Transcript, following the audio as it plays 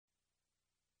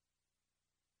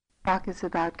Talk is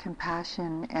about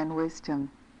compassion and wisdom.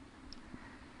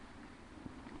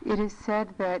 It is said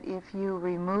that if you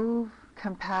remove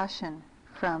compassion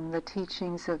from the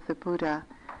teachings of the Buddha,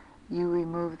 you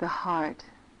remove the heart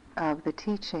of the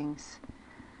teachings.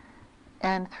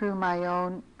 And through my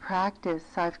own practice,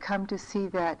 I've come to see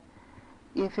that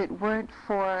if it weren't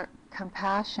for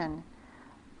compassion,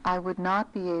 I would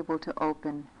not be able to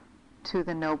open to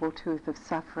the noble truth of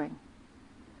suffering.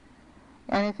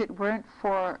 And if it weren't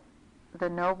for the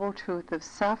noble truth of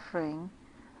suffering,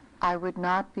 I would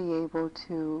not be able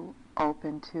to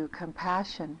open to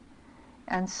compassion.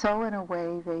 And so in a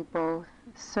way they both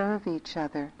serve each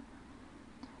other.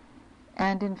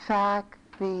 And in fact,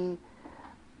 the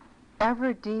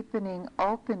ever-deepening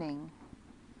opening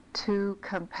to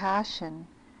compassion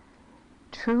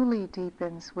truly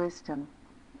deepens wisdom,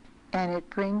 and it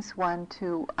brings one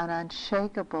to an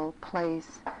unshakable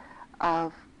place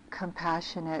of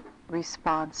compassionate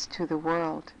response to the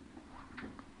world.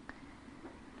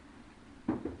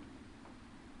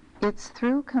 It's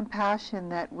through compassion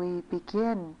that we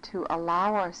begin to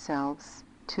allow ourselves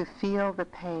to feel the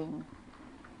pain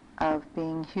of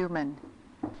being human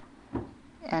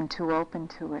and to open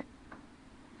to it.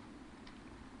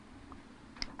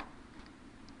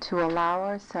 To allow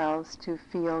ourselves to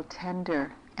feel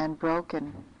tender and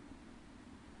broken,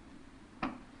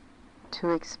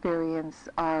 to experience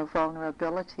our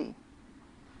vulnerability,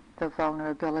 the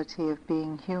vulnerability of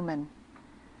being human,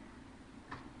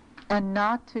 and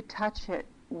not to touch it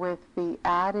with the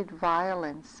added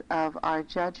violence of our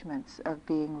judgments of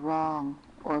being wrong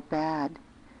or bad.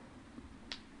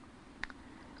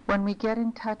 When we get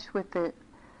in touch with the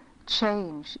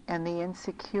change and the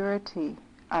insecurity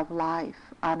of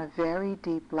life on a very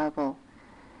deep level,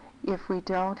 if we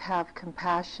don't have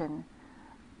compassion,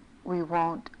 we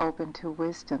won't open to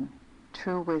wisdom,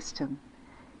 true wisdom.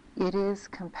 It is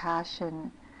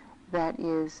compassion that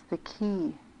is the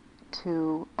key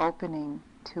to opening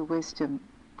to wisdom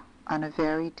on a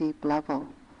very deep level.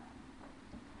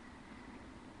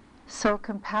 So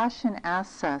compassion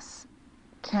asks us,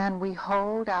 can we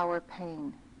hold our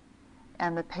pain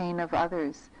and the pain of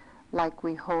others like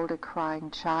we hold a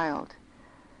crying child,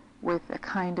 with a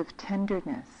kind of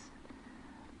tenderness,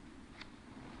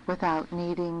 without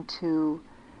needing to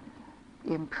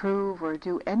improve or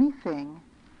do anything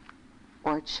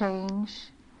or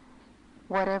change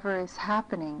whatever is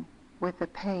happening with the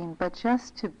pain, but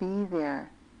just to be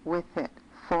there with it,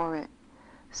 for it,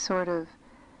 sort of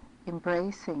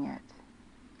embracing it,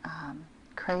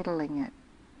 cradling it.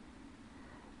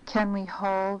 Can we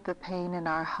hold the pain in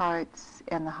our hearts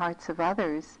and the hearts of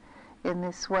others in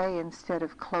this way instead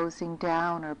of closing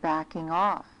down or backing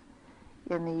off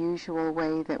in the usual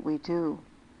way that we do?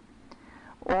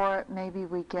 Or maybe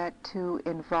we get too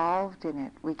involved in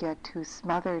it, we get too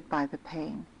smothered by the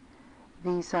pain.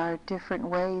 These are different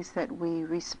ways that we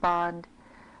respond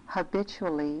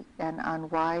habitually and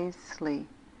unwisely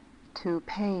to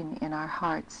pain in our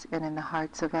hearts and in the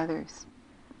hearts of others.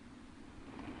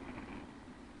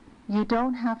 You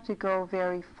don't have to go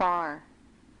very far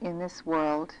in this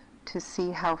world to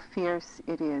see how fierce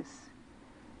it is.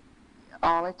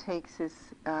 All it takes is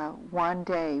one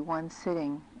day, one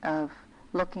sitting of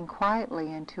looking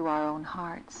quietly into our own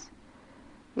hearts.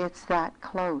 It's that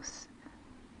close.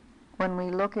 When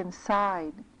we look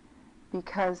inside,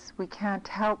 because we can't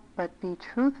help but be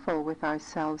truthful with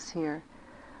ourselves here,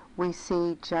 we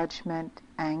see judgment,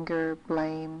 anger,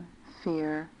 blame,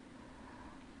 fear,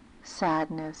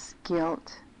 sadness,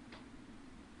 guilt,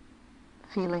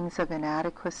 feelings of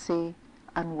inadequacy,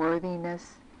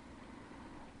 unworthiness.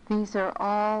 These are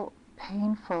all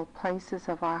painful places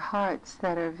of our hearts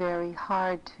that are very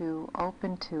hard to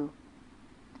open to.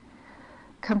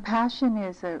 Compassion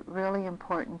is a really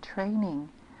important training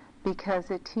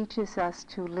because it teaches us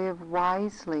to live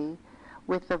wisely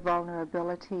with the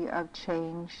vulnerability of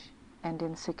change and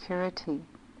insecurity.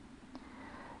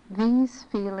 These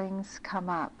feelings come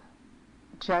up: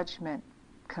 judgment,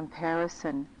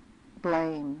 comparison,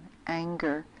 blame,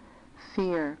 anger,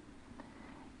 fear,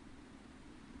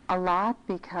 a lot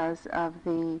because of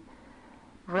the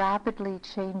rapidly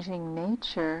changing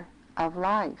nature of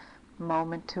life,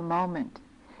 moment to moment,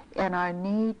 and our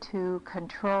need to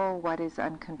control what is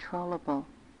uncontrollable.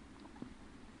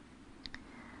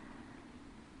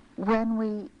 When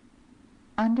we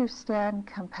understand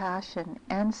compassion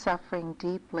and suffering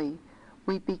deeply,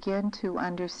 we begin to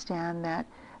understand that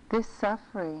this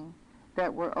suffering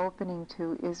that we're opening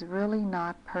to is really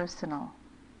not personal,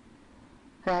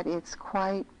 that it's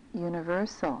quite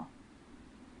universal.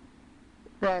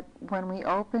 that when we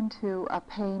open to a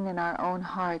pain in our own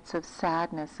hearts of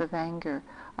sadness, of anger,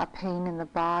 a pain in the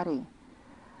body,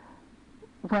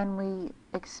 when we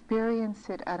experience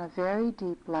it at a very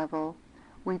deep level,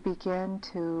 we begin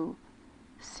to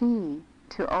see,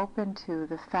 to open to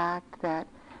the fact that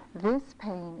this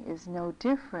pain is no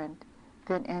different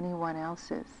than anyone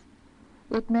else's.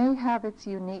 It may have its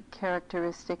unique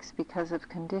characteristics because of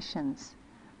conditions,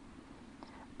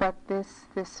 but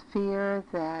this fear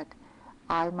that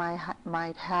I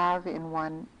might have at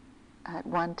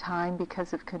one time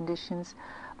because of conditions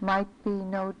might be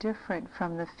no different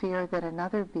from the fear that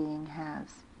another being has.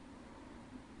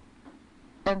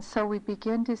 And so we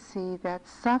begin to see that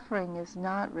suffering is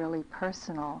not really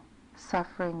personal.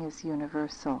 Suffering is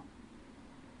universal.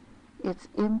 It's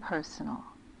impersonal.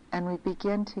 And we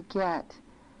begin to get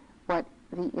what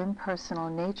the impersonal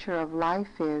nature of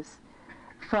life is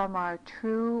from our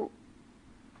true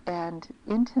and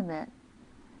intimate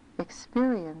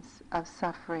experience of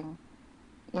suffering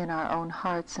in our own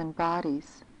hearts and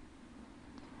bodies.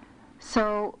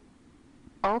 So,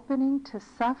 opening to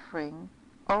suffering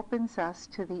opens us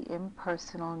to the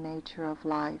impersonal nature of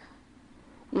life.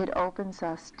 It opens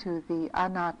us to the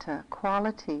anatta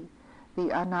quality, the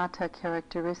anatta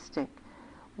characteristic,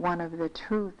 one of the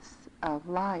truths of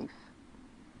life,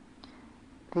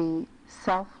 the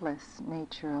selfless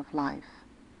nature of life.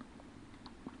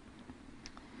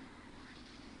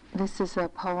 This is a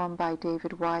poem by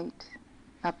David White,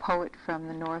 a poet from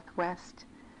the Northwest,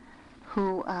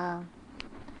 who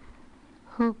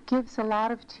gives a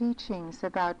lot of teachings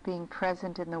about being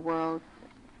present in the world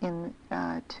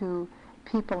to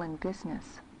people in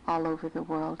business all over the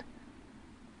world.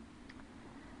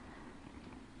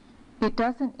 It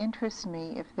doesn't interest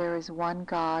me if there is one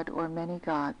God or many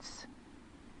gods.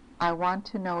 I want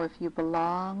to know if you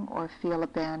belong or feel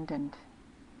abandoned.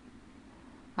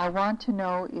 I want to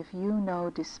know if you know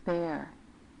despair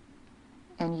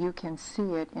and you can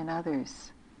see it in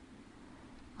others.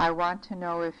 I want to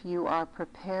know if you are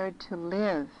prepared to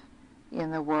live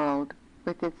in the world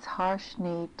with its harsh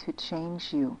need to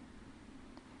change you.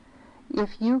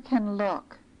 If you can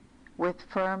look with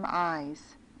firm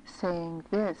eyes, saying,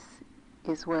 "This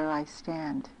is where I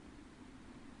stand."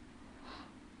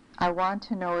 I want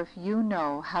to know if you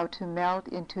know how to melt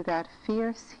into that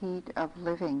fierce heat of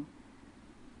living,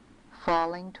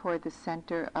 falling toward the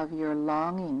center of your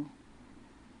longing.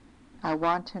 I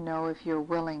want to know if you're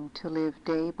willing to live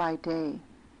day by day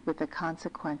with the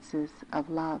consequences of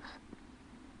love.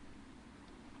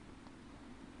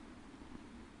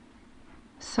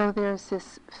 So there's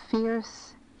this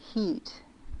fierce heat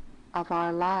of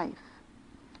our life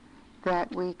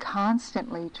that we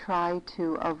constantly try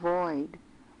to avoid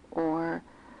or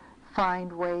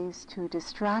find ways to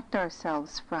distract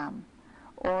ourselves from,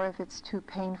 or if it's too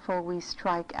painful, we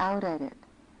strike out at it.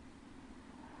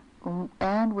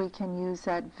 And we can use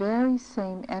that very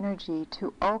same energy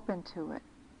to open to it,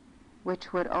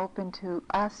 which would open to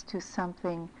us to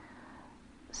something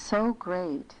so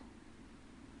great,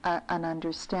 an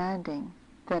understanding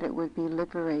that it would be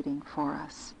liberating for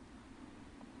us.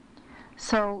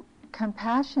 So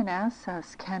compassion asks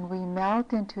us, can we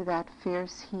melt into that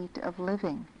fierce heat of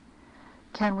living?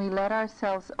 Can we let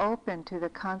ourselves open to the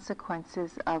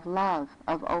consequences of love,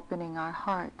 of opening our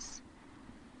hearts?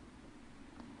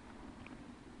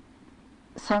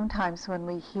 Sometimes when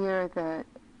we hear the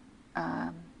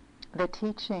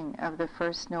teaching of the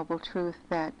First Noble Truth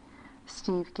that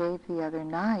Steve gave the other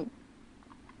night,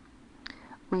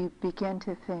 we begin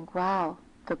to think, wow,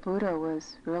 the Buddha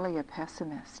was really a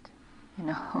pessimist,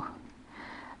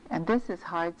 and this is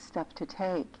hard stuff to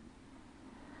take.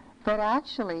 But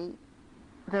actually,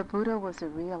 the Buddha was a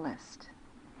realist.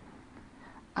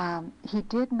 He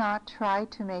did not try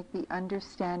to make the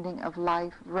understanding of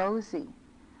life rosy,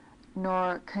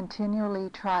 nor continually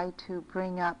try to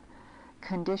bring up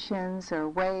conditions or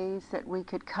ways that we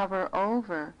could cover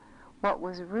over what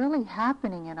was really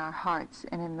happening in our hearts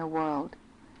and in the world.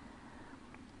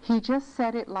 He just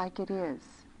said it like it is.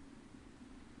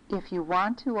 If you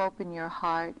want to open your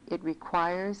heart, it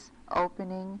requires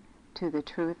opening to the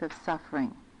truth of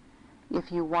suffering.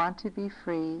 If you want to be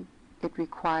free, it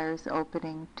requires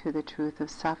opening to the truth of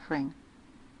suffering.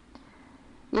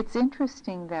 It's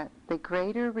interesting that the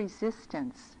greater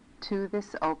resistance to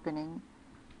this opening,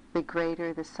 the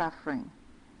greater the suffering.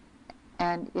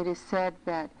 And it is said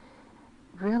that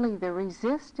really the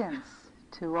resistance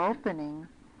to opening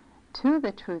to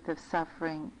the truth of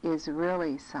suffering is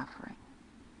really suffering.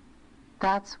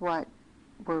 That's what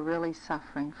we're really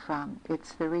suffering from.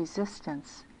 It's the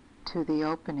resistance to the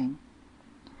opening.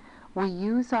 We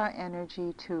use our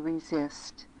energy to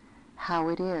resist how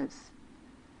it is.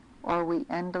 or we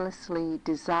endlessly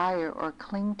desire or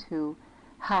cling to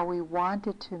how we want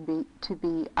it to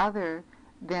be other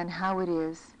than how it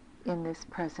is in this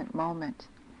present moment.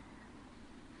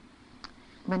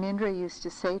 Munindra used to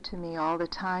say to me all the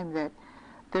time that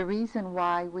the reason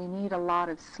why we need a lot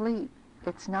of sleep,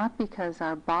 it's not because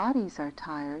our bodies are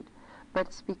tired, but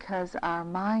it's because our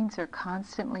minds are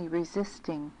constantly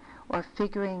resisting or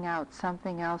figuring out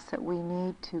something else that we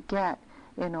need to get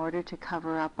in order to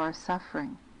cover up our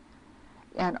suffering.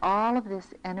 And all of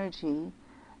this energy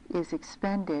is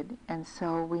expended, and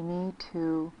so we need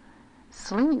to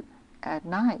sleep at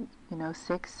night,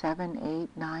 6, 7,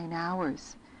 8, 9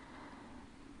 hours.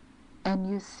 And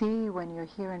you see when you're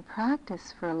here in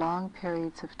practice for long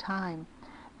periods of time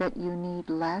that you need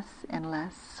less and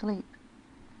less sleep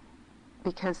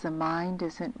because the mind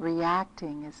isn't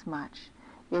reacting as much.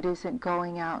 It isn't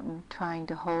going out and trying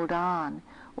to hold on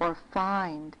or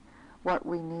find what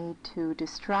we need to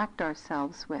distract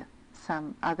ourselves with,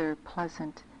 some other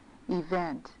pleasant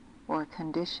event or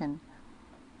condition,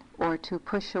 or to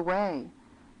push away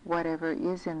whatever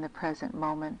is in the present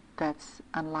moment that's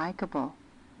unlikable,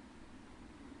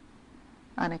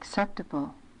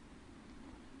 unacceptable.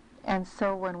 And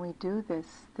so when we do this,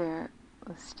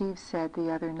 Steve said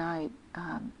the other night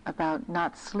about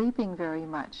not sleeping very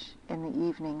much in the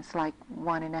evenings, like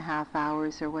 1.5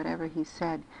 hours or whatever he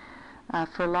said,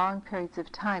 for long periods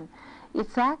of time.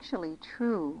 It's actually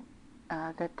true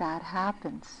that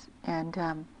happens,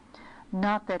 and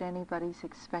not that anybody's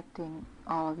expecting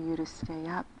all of you to stay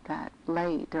up that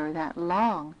late or that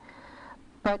long,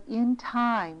 but in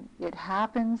time it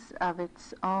happens of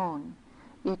its own.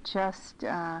 It just,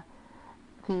 the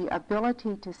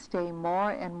ability to stay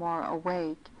more and more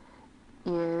awake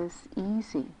is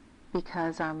easy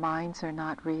because our minds are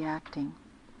not reacting.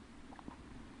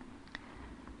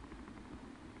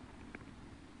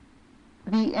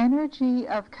 The energy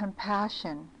of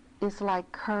compassion is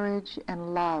like courage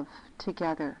and love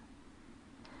together.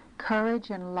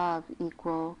 Courage and love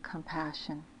equal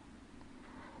compassion.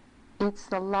 It's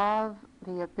the love,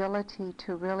 the ability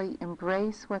to really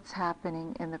embrace what's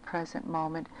happening in the present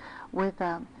moment with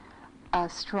a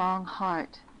strong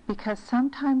heart, because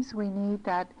sometimes we need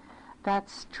that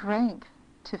strength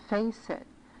to face it,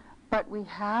 but we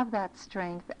have that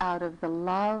strength out of the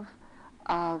love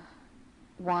of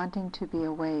wanting to be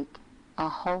awake, a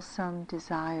wholesome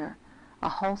desire, a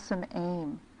wholesome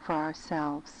aim for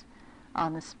ourselves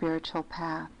on the spiritual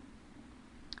path.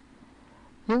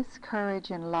 This courage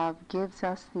and love gives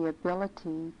us the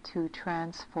ability to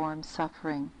transform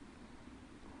suffering,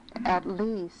 at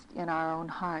least in our own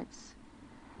hearts,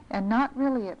 and not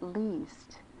really at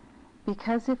least,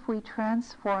 because if we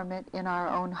transform it in our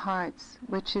own hearts,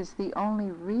 which is the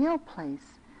only real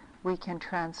place we can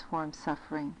transform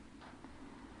suffering,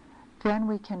 then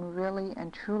we can really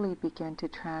and truly begin to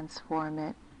transform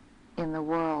it in the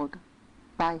world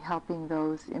by helping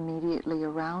those immediately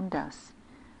around us.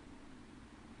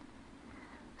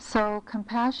 So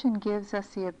compassion gives us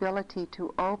the ability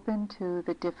to open to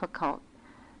the difficult,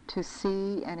 to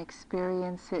see and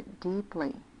experience it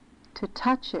deeply, to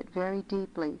touch it very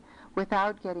deeply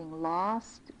without getting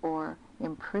lost or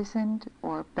imprisoned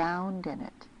or bound in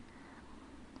it.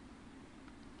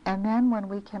 And then when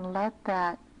we can let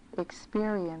that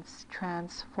experience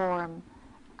transform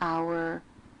our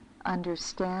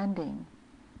understanding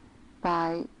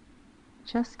by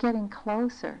just getting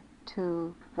closer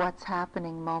to what's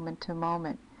happening moment to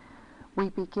moment, we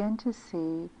begin to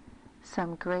see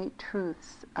some great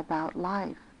truths about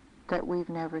life that we've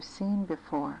never seen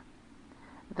before.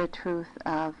 The truth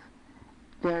of,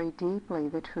 very deeply,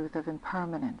 the truth of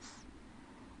impermanence.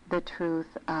 The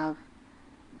truth of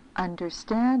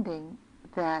understanding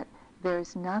that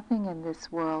there's nothing in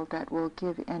this world that will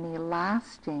give any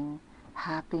lasting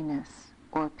happiness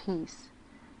or peace,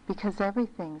 because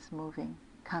everything's moving,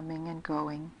 coming and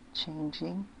going,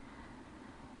 changing.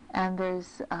 And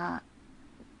there's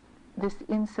this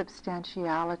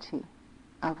insubstantiality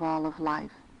of all of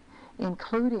life,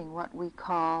 including what we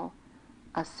call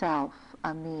a self,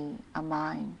 a me, a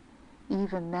mine.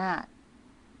 Even that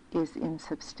is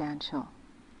insubstantial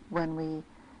when we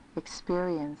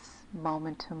experience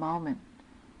moment to moment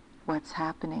what's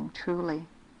happening truly.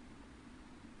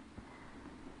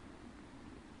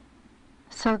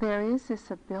 So there is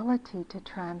this ability to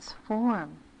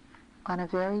transform on a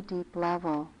very deep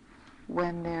level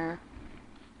when there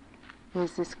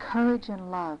is this courage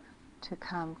and love to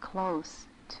come close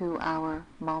to our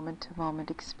moment-to-moment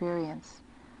experience.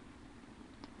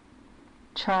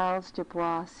 Charles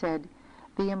Dubois said,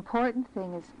 "The important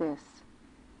thing is this,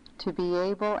 to be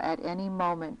able at any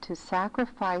moment to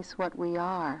sacrifice what we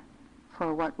are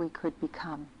for what we could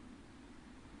become.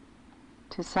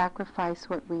 To sacrifice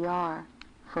what we are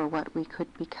for what we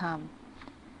could become.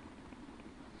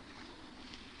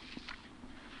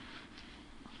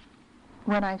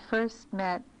 When I first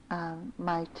met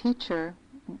my teacher,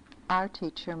 our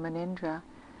teacher, Munindra,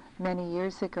 many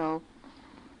years ago,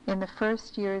 in the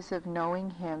first years of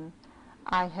knowing him,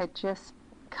 I had just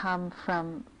come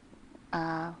from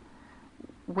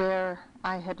where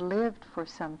I had lived for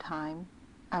some time.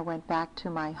 I went back to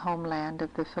my homeland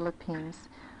of the Philippines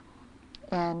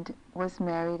and was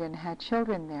married and had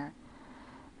children there,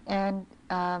 and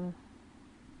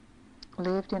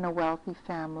lived in a wealthy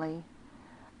family,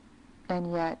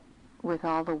 and yet with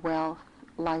all the wealth,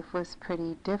 life was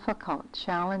pretty difficult,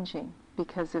 challenging,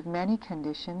 because of many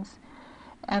conditions,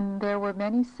 and there were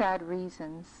many sad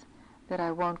reasons that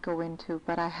I won't go into,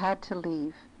 but I had to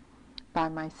leave by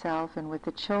myself and with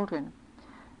the children.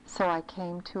 So I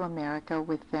came to America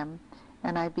with them,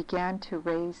 and I began to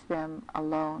raise them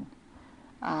alone.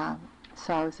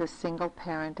 So I was a single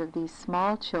parent of these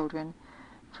small children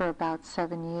for about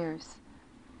 7 years.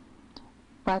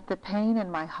 But the pain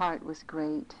in my heart was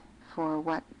great for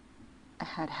what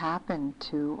had happened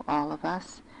to all of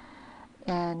us.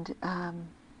 And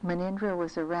Munindra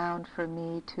was around for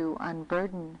me to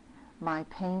unburden my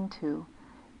pain to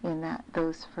in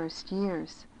those first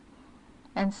years.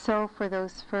 And so for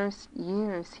those first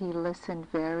years, he listened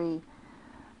very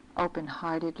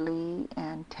open-heartedly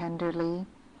and tenderly.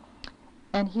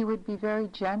 And he would be very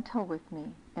gentle with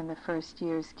me in the first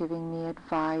years, giving me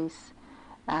advice,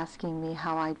 asking me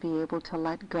how I'd be able to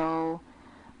let go,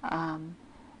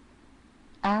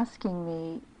 asking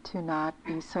me to not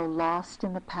be so lost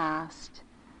in the past,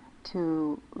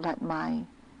 to let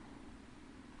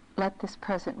this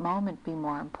present moment be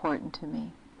more important to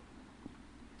me.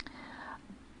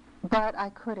 But I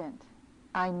couldn't.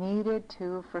 I needed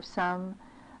to, for some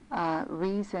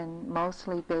reason,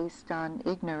 mostly based on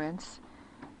ignorance,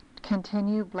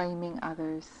 continue blaming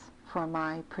others for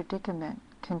my predicament,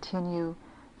 continue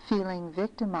feeling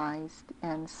victimized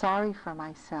and sorry for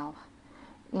myself.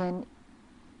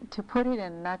 To put it in a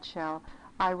nutshell,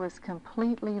 I was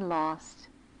completely lost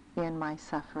in my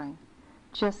suffering,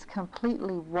 just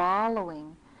completely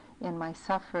wallowing in my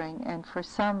suffering, and for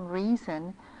some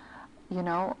reason,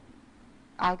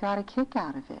 I got a kick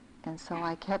out of it, and so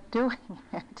I kept doing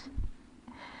it.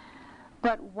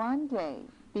 But one day,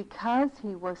 because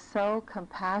he was so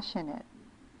compassionate,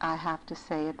 I have to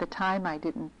say, at the time I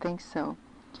didn't think so,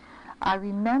 I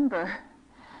remember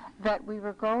that we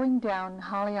were going down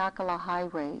Haleakala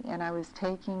Highway, and I was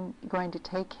going to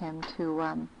take him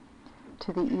to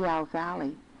the Iao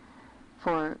Valley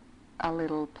for a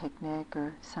little picnic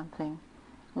or something,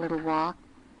 a little walk.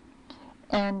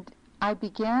 And I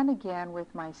began again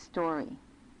with my story,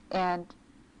 and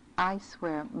I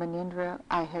swear, Munindra,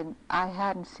 I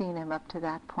hadn't seen him up to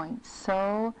that point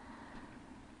so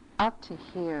up to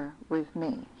here with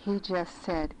me. He just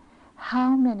said,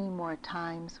 "How many more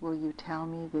times will you tell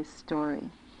me this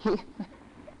story?"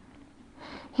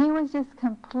 He was just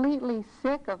completely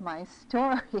sick of my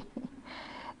story.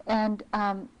 And,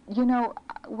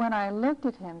 when I looked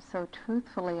at him so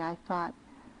truthfully, I thought,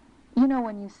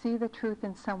 when you see the truth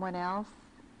in someone else,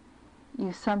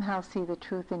 you somehow see the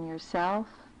truth in yourself.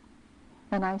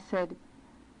 And I said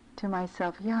to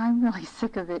myself, yeah, I'm really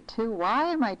sick of it too.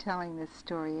 Why am I telling this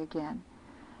story again?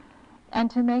 And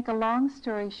to make a long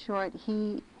story short,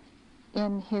 he,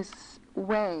 in his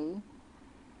way,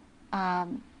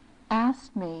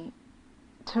 asked me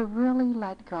to really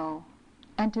let go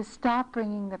and to stop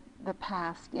bringing the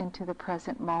past into the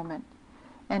present moment,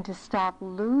 and to stop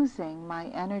losing my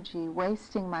energy,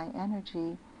 wasting my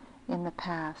energy in the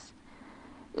past.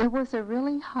 It was a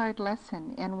really hard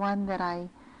lesson, and one that I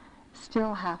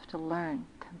still have to learn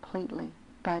completely.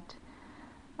 But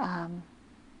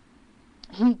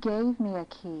he gave me a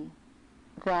key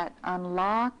that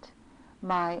unlocked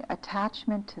my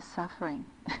attachment to suffering,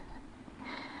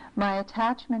 my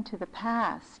attachment to the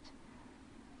past.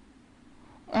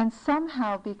 And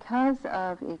somehow, because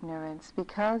of ignorance,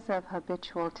 because of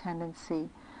habitual tendency,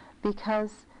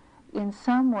 because in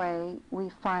some way we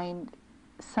find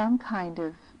some kind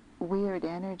of weird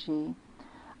energy,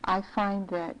 I find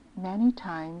that many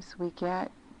times we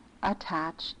get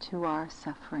attached to our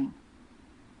suffering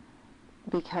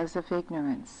because of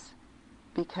ignorance,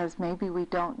 because maybe we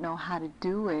don't know how to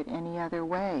do it any other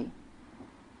way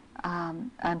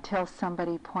until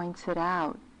somebody points it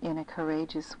out in a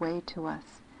courageous way to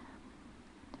us.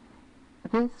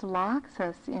 This locks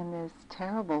us in this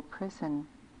terrible prison,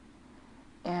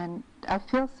 and I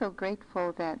feel so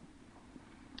grateful that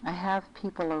I have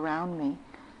people around me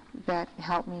that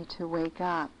help me to wake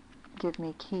up, give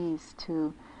me keys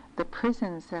to the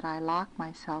prisons that I lock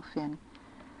myself in.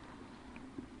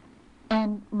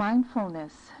 And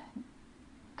mindfulness,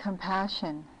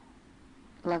 compassion,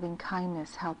 loving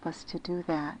kindness help us to do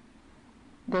that.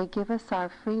 They give us our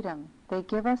freedom. They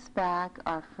give us back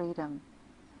our freedom.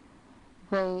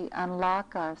 They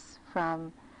unlock us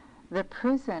from the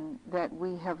prison that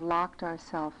we have locked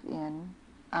ourselves in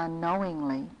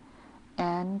unknowingly,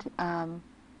 and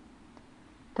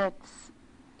that's,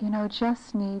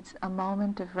 just needs a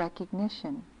moment of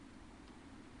recognition.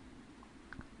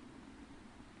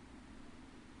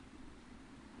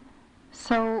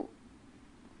 So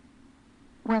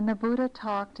when the Buddha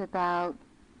talked about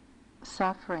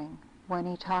suffering, when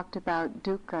he talked about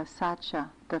dukkha satcha,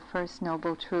 the first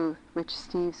noble truth, which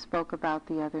Steve spoke about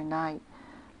the other night,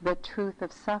 the truth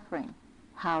of suffering,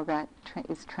 how that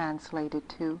is translated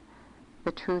to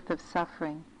the truth of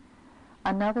suffering.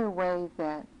 Another way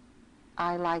that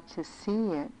I like to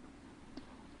see it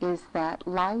is that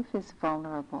life is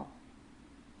vulnerable.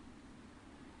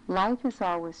 Life is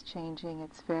always changing.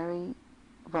 It's very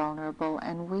vulnerable,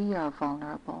 and we are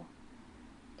vulnerable.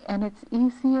 And it's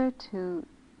easier to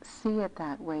see it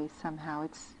that way somehow.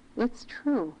 It's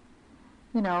true.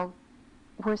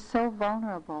 We're so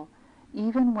vulnerable.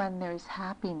 Even when there's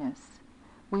happiness,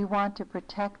 we want to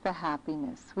protect the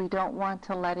happiness. We don't want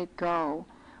to let it go.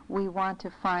 We want to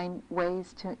find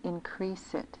ways to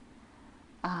increase it.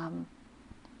 And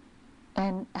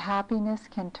happiness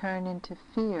can turn into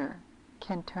fear,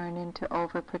 can turn into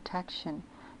overprotection,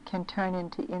 can turn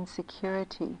into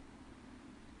insecurity.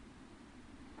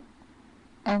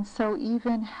 And so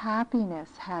even happiness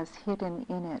has hidden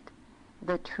in it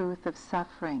the truth of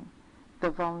suffering,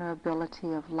 the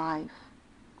vulnerability of life.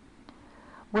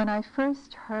 When I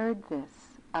first heard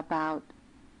this about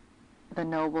the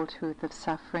noble truth of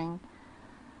suffering,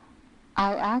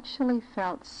 I actually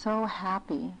felt so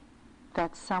happy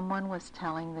that someone was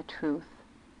telling the truth.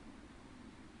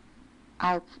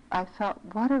 I felt,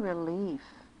 what a relief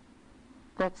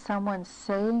that someone's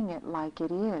saying it like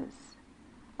it is.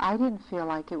 I didn't feel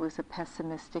like it was a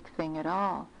pessimistic thing at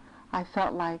all. I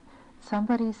felt like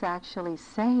somebody's actually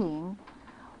saying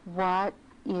what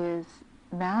is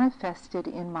manifested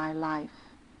in my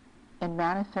life and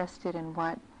manifested in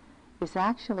what is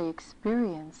actually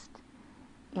experienced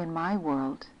in my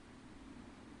world.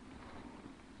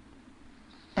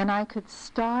 And I could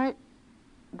start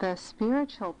the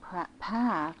spiritual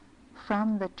path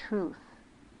from the truth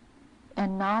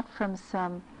and not from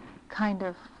some kind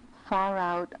of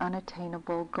far-out,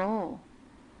 unattainable goal.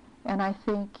 And I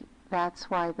think that's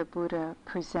why the Buddha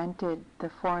presented the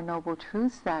Four Noble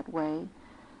Truths that way,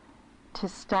 to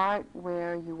start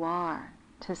where you are,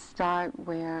 to start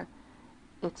where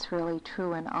it's really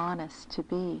true and honest to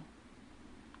be.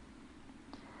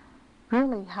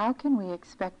 Really, how can we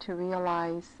expect to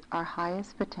realize our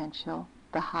highest potential,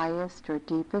 the highest or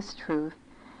deepest truth,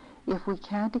 if we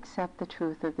can't accept the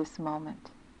truth of this moment?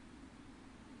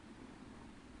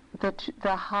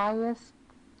 The highest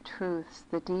truths,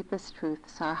 the deepest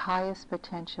truths, our highest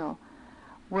potential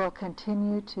will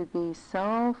continue to be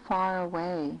so far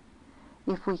away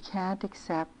if we can't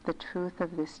accept the truth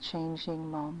of this changing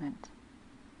moment.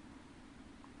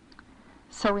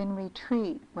 So in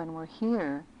retreat, when we're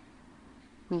here,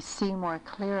 we see more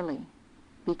clearly,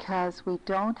 because we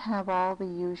don't have all the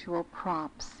usual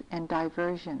props and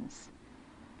diversions.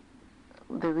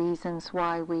 The reasons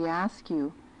why we ask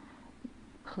you,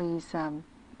 please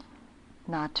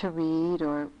not to read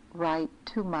or write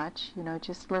too much,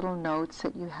 just little notes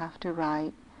that you have to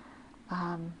write,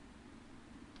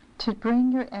 to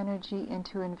bring your energy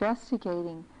into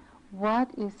investigating what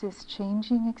is this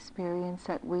changing experience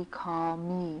that we call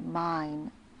me,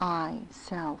 mine, I,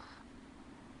 self.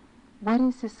 What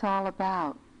is this all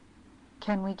about?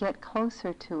 Can we get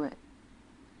closer to it?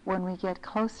 When we get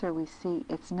closer, we see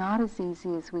it's not as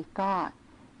easy as we thought.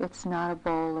 It's not a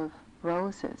bowl of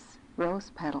roses,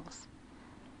 rose petals.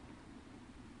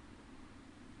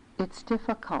 It's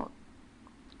difficult,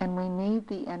 and we need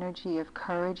the energy of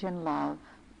courage and love,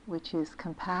 which is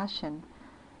compassion,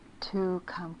 to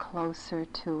come closer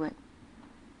to it.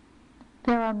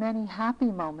 There are many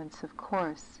happy moments, of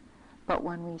course, but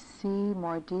when we see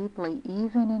more deeply,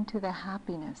 even into the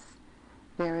happiness,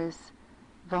 there is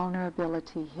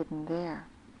vulnerability hidden there.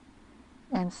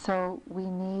 And so we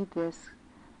need this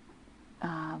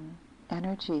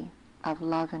energy of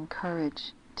love and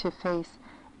courage to face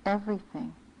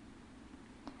everything.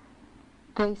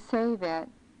 They say that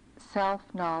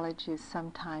self-knowledge is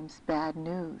sometimes bad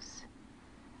news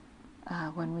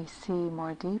when we see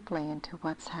more deeply into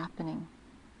what's happening.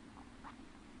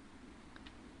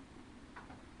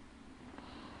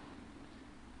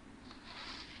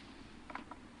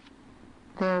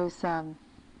 There's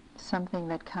something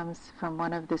that comes from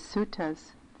one of the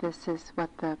suttas. These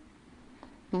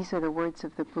are the words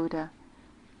of the Buddha.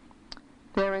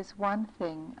 There is one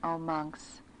thing, O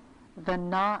monks, the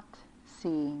not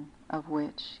seeing of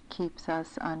which keeps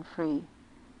us unfree.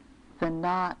 The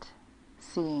not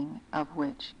seeing of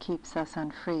which keeps us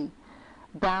unfree,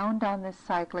 bound on this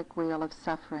cyclic wheel of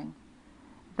suffering.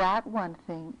 That one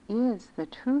thing is the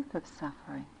truth of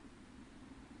suffering.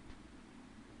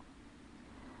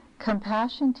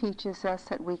 Compassion teaches us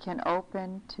that we can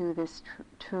open to this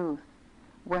truth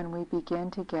when we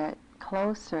begin to get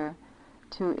closer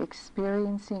to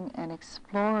experiencing and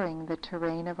exploring the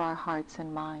terrain of our hearts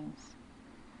and minds,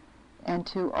 and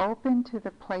to open to the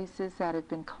places that have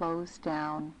been closed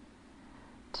down,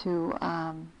 to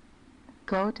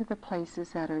go to the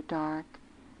places that are dark,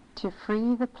 to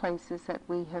free the places that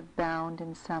we have bound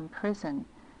in some prison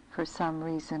for some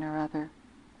reason or other,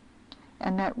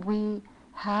 and that we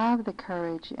have the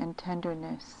courage and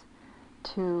tenderness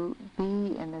to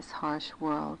be in this harsh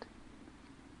world.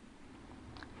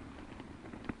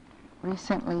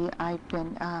 Recently, I've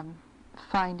been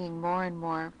finding more and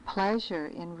more pleasure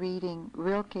in reading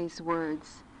Rilke's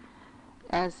words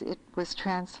as it was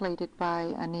translated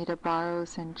by Anita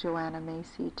Barrows and Joanna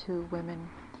Macy, two women.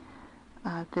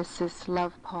 This is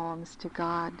Love Poems to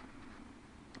God.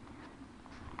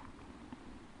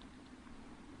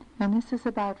 And this is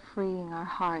about freeing our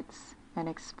hearts and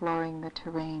exploring the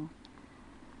terrain.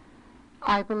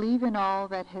 I believe in all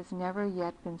that has never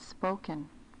yet been spoken.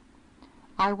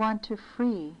 I want to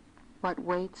free what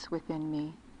waits within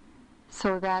me,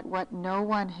 so that what no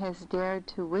one has dared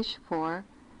to wish for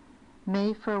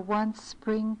may for once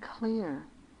spring clear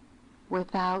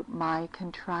without my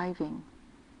contriving.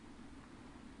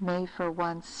 May for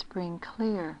once spring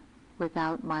clear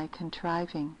without my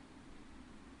contriving.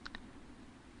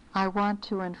 I want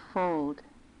to unfold.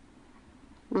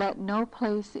 Let no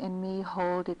place in me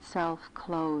hold itself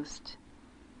closed,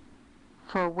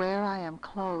 for where I am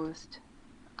closed,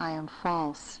 I am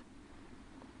false.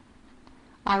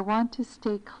 I want to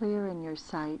stay clear in your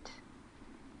sight.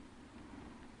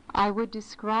 I would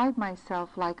describe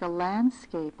myself like a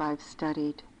landscape I've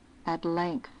studied at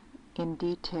length in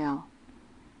detail,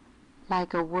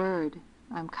 like a word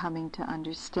I'm coming to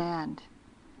understand,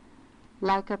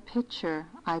 like a picture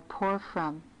I pour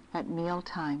from at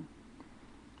mealtime,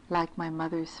 like my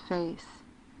mother's face,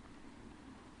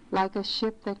 like a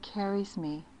ship that carries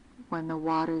me when the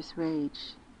waters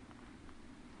rage.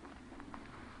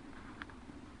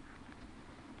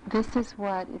 This is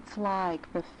what it's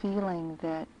like, the feeling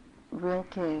that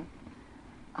Rilke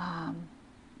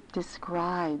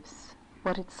describes,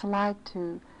 what it's like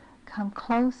to come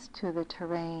close to the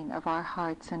terrain of our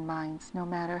hearts and minds, no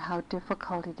matter how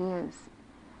difficult it is.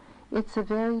 It's a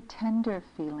very tender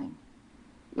feeling.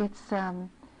 It's a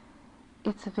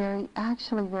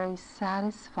actually very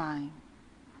satisfying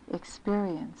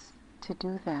experience to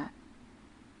do that.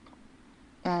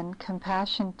 And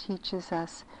compassion teaches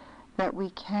us that we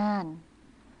can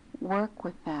work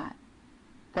with that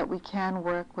we can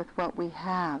work with what we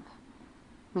have.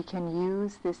 We can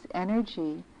use this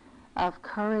energy of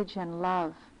courage and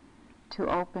love to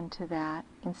open to that,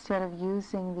 instead of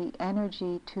using the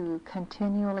energy to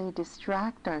continually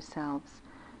distract ourselves,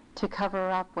 to cover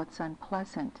up what's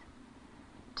unpleasant,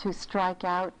 to strike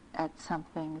out at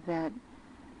something that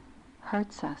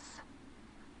hurts us.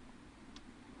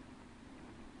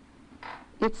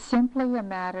 It's simply a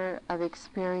matter of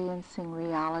experiencing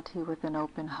reality with an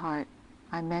open heart.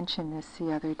 I mentioned this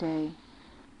the other day.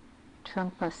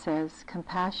 Trungpa says,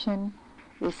 compassion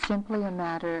is simply a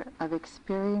matter of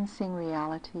experiencing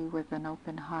reality with an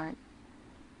open heart.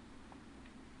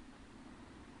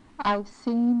 I've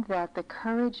seen that the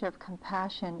courage of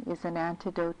compassion is an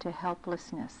antidote to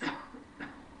helplessness.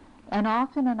 And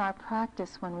often in our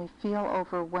practice, when we feel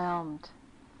overwhelmed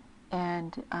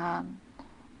and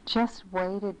just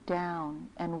weighted down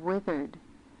and withered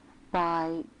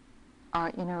by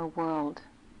our inner world,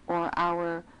 or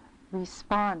our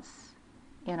response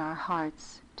in our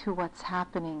hearts to what's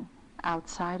happening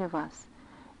outside of us,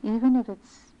 even if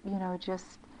it's,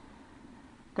 just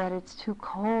that it's too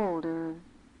cold, or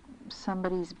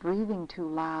somebody's breathing too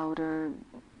loud, or,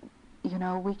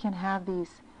 we can have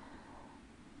these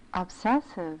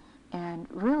obsessive and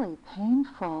really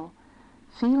painful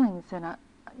feelings in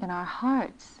our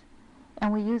hearts.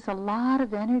 And we use a lot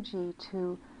of energy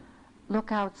to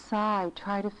look outside,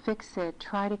 try to fix it,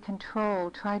 try to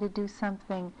control, try to do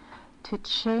something to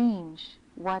change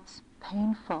what's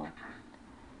painful.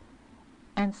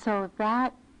 And so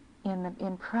that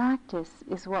in practice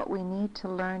is what we need to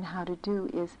learn how to do,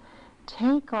 is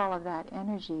take all of that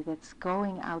energy that's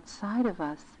going outside of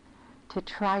us to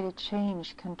try to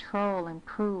change, control,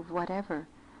 improve, whatever.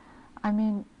 I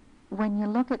mean, when you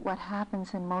look at what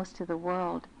happens in most of the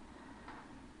world,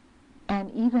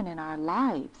 and even in our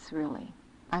lives, really,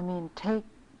 I mean, take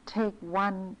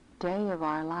one day of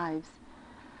our lives,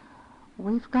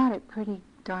 we've got it pretty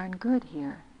darn good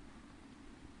here.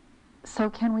 So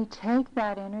can we take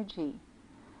that energy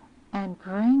and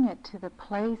bring it to the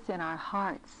place in our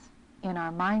hearts, in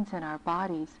our minds, in our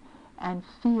bodies, and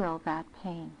feel that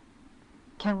pain?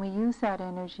 Can we use that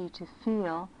energy to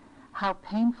feel how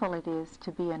painful it is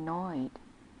to be annoyed,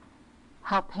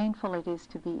 how painful it is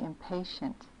to be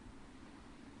impatient,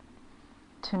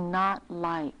 to not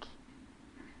like,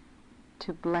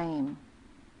 to blame?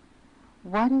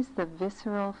 What is the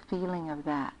visceral feeling of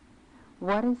that?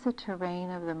 What is the terrain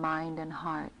of the mind and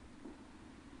heart?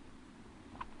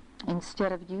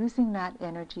 Instead of using that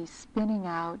energy spinning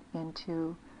out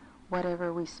into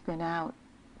whatever we spin out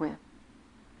with,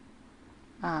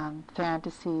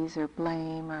 fantasies or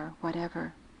blame or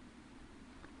whatever.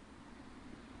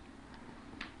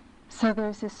 So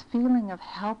there's this feeling of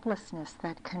helplessness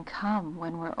that can come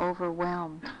when we're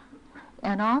overwhelmed.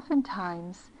 And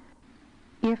oftentimes,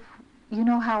 if you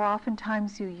know how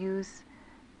oftentimes you use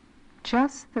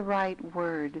just the right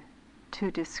word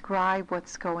to describe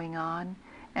what's going on,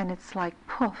 and it's like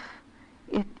poof,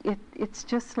 it's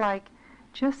just like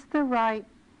just the right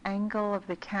angle of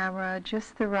the camera,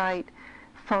 just the right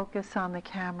focus on the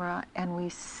camera, and we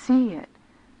see it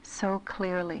so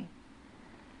clearly.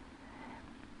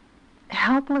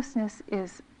 Helplessness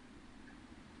is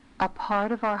a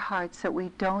part of our hearts that we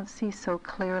don't see so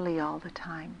clearly all the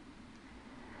time.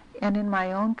 And in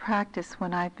my own practice,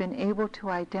 when I've been able to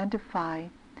identify,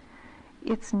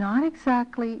 it's not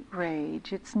exactly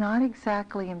rage, it's not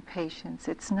exactly impatience,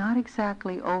 it's not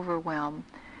exactly overwhelm.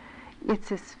 It's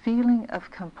this feeling of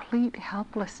complete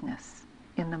helplessness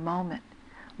in the moment.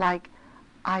 Like,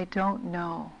 I don't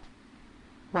know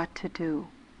what to do.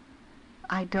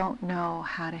 I don't know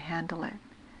how to handle it.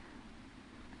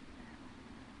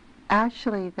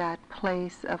 Actually, that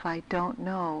place of I don't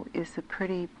know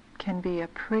can be a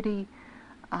pretty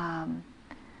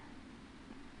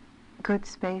good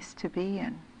space to be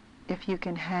in, if you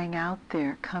can hang out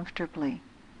there comfortably.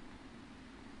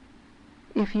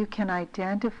 If you can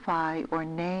identify or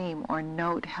name or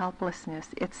note helplessness,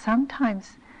 it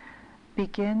sometimes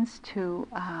begins to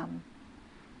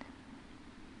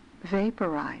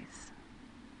vaporize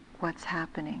what's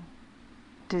happening,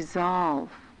 dissolve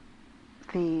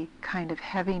the kind of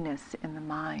heaviness in the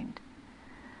mind.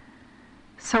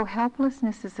 So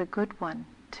helplessness is a good one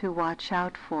to watch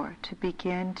out for, to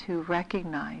begin to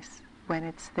recognize when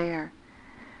it's there.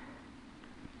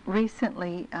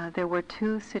 Recently, there were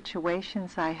two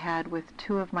situations I had with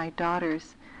two of my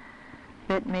daughters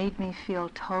that made me feel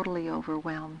totally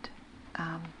overwhelmed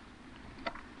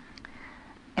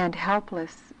and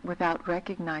helpless without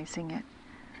recognizing it.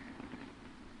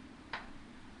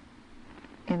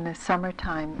 In the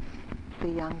summertime, the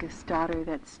youngest daughter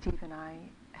that Steve and I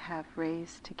have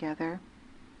raised together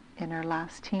in her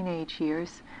last teenage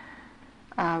years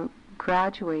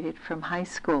graduated from high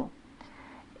school.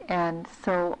 And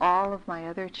so all of my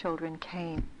other children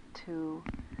came to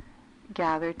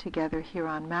gather together here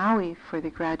on Maui for the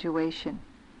graduation.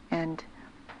 And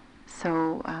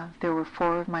so there were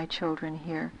 4 of my children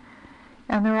here.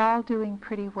 And they're all doing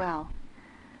pretty well.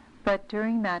 But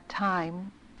during that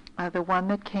time, the one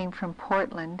that came from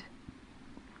Portland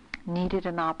needed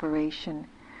an operation.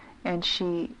 And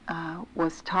she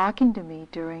was talking to me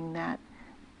during that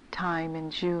time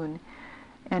in June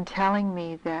and telling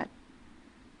me that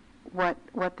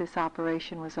what this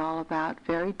operation was all about.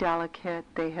 Very delicate.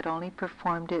 They had only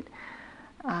performed it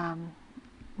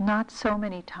not so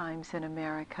many times in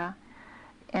America,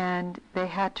 and they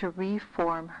had to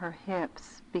reform her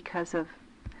hips because of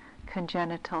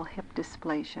congenital hip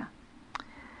dysplasia.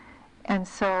 And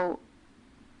so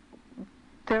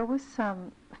there was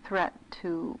some threat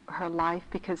to her life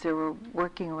because they were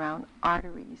working around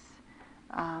arteries,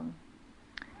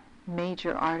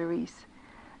 major arteries,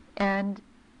 and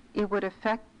it would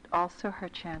affect also her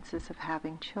chances of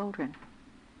having children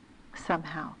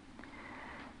somehow.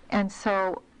 And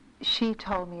so she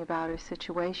told me about her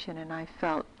situation, and I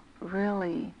felt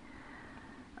really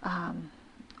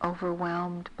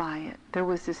overwhelmed by it. There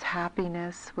was this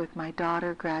happiness with my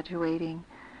daughter graduating,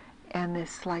 and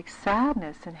this like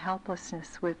sadness and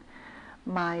helplessness with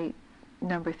my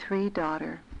number 3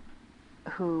 daughter,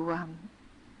 who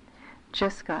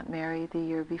just got married the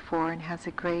year before and has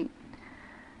a great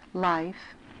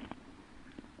life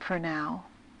for now.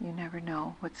 You never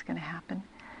know what's going to happen.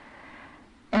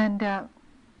 And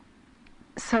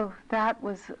so that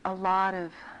was a lot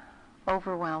of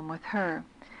overwhelm with her.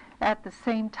 At the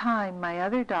same time, my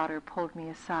other daughter pulled me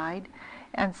aside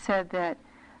and said that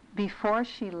before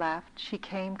she left, she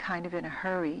came kind of in a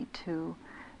hurry to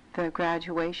the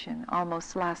graduation,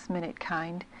 almost last minute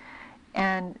kind,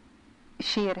 and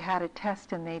she had had a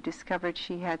test and they discovered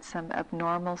she had some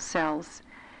abnormal cells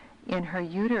in her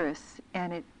uterus,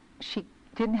 and she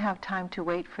didn't have time to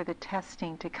wait for the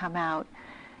testing to come out,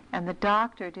 and the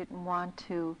doctor didn't want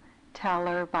to tell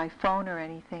her by phone or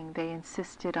anything. They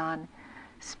insisted on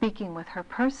speaking with her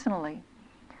personally.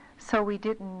 So we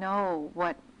didn't know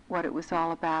what it was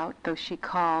all about, though she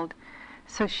called.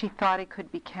 So she thought it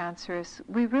could be cancerous.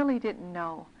 We really didn't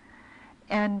know.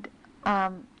 And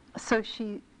so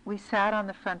we sat on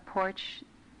the front porch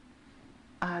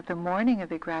the morning of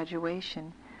the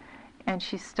graduation, and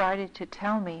she started to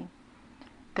tell me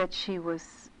that she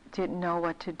didn't know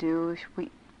what to do.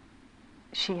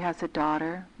 She has a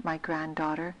daughter, my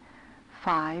granddaughter,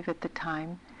 5 at the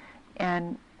time,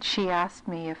 and she asked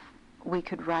me if we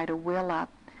could write a will up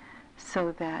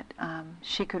so that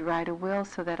she could write a will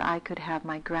so that I could have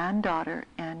my granddaughter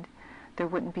and there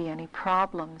wouldn't be any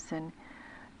problems, and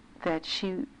that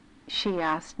she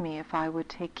asked me if I would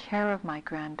take care of my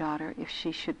granddaughter if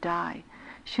she should die.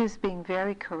 She was being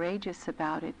very courageous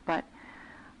about it, but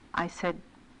I said,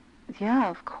 yeah,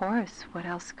 of course, what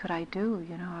else could I do?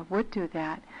 I would do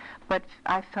that. But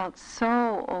I felt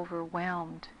so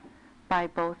overwhelmed by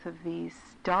both of these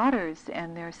daughters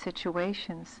and their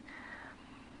situations.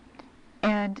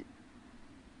 And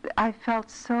I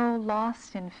felt so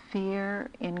lost in fear,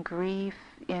 in grief,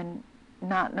 in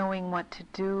not knowing what to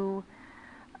do.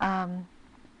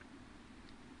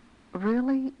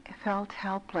 Really felt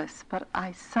helpless, but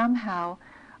I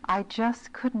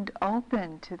just couldn't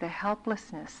open to the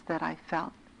helplessness that I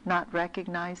felt, not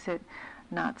recognize it,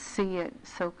 not see it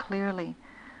so clearly.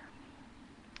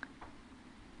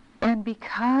 And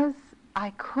because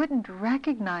I couldn't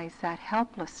recognize that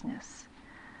helplessness,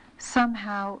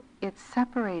 somehow it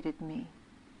separated me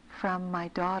from my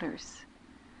daughters.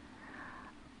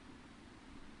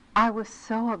 I was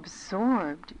so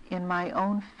absorbed in my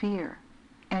own fear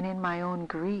and in my own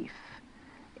grief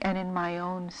and in my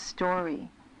own story,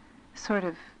 sort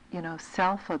of,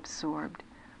 self-absorbed.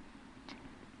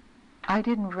 I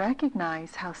didn't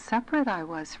recognize how separate I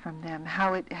was from them,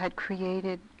 how it had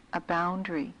created a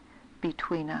boundary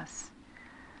between us.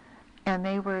 And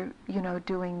they were,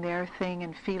 doing their thing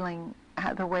and feeling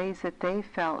the ways that they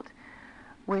felt,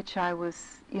 which I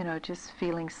was, just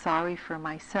feeling sorry for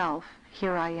myself.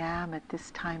 Here I am at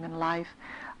this time in life.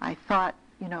 I thought,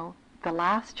 the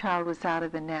last child was out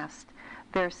of the nest.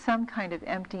 There's some kind of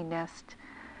empty nest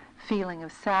feeling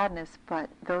of sadness, but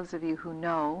those of you who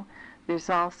know,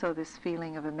 there's also this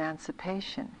feeling of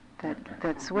emancipation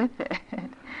that's with it.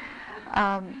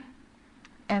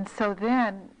 And so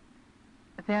then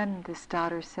this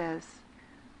daughter says,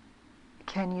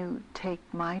 can you take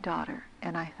my daughter?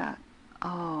 And I thought,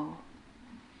 oh,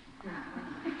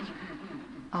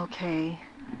 okay,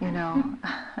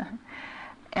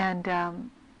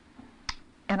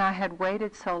 and I had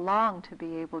waited so long to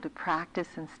be able to practice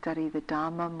and study the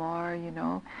Dhamma more,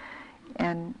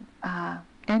 and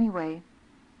anyway,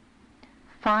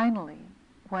 finally,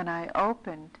 when I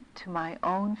opened to my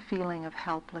own feeling of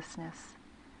helplessness,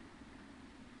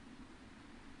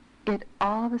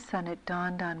 all of a sudden it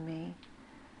dawned on me,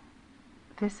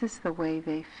 this is the way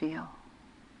they feel.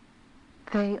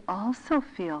 They also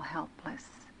feel helpless.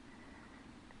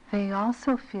 They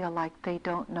also feel like they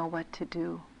don't know what to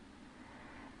do.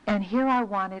 And here I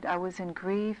was in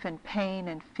grief and pain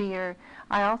and fear.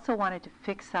 I also wanted to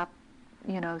fix up,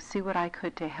 see what I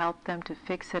could to help them to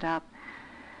fix it up.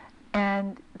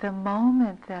 And the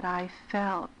moment that I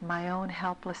felt my own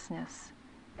helplessness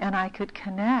and I could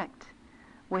connect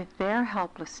with their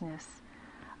helplessness,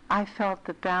 I felt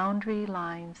the boundary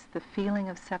lines, the feeling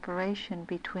of separation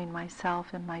between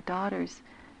myself and my daughters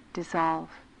dissolve.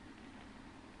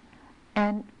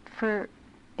 And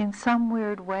in some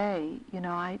weird way,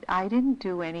 I didn't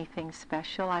do anything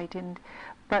special,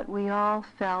 but we all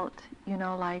felt,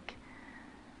 like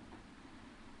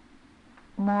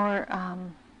more,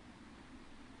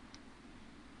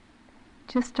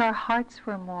 just our hearts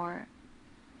were more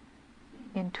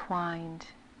entwined,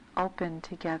 open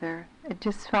together. It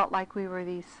just felt like we were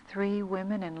these 3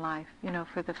 women in life,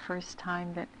 for the first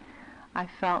time that I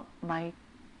felt my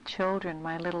children,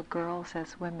 my little girls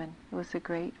as women. It was a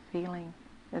great feeling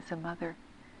as a mother.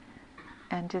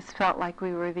 And just felt like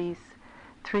we were these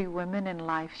 3 women in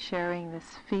life sharing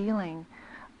this feeling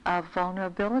of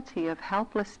vulnerability, of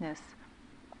helplessness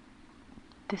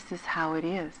this is how it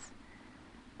is.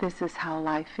 This is how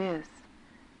life is.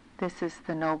 This is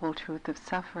the noble truth of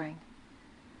suffering.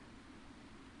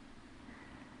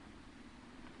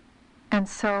 And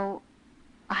so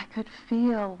I could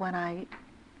feel when I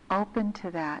opened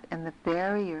to that and the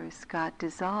barriers got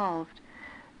dissolved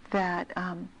that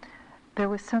there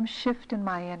was some shift in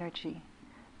my energy,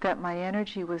 that my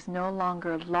energy was no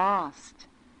longer lost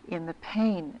in the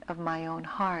pain of my own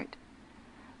heart,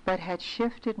 but had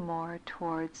shifted more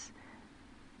towards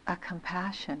a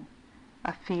compassion,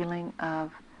 a feeling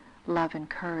of love and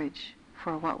courage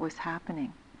for what was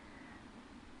happening.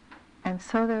 And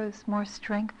so there was more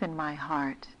strength in my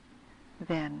heart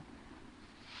then.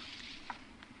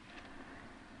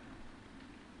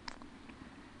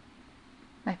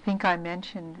 I think I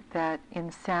mentioned that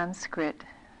in Sanskrit,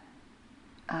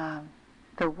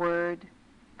 the word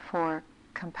for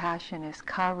compassion is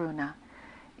karuna,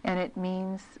 and it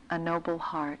means a noble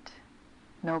heart,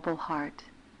 noble heart.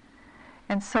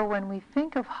 And so when we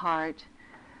think of heart,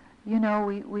 you know,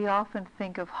 we often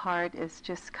think of heart as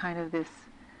just kind of this,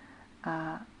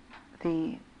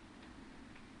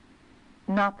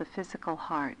 not the physical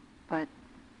heart, but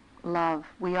love.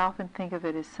 We often think of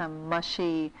it as some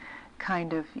mushy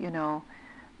kind of,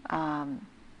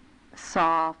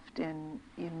 soft and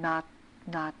not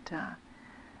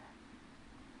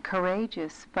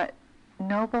courageous, but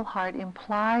noble heart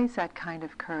implies that kind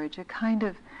of courage, a kind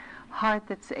of heart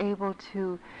that's able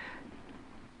to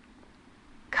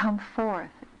come forth,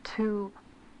 to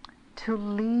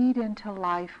lead into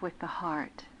life with the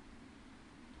heart,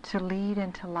 to lead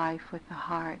into life with the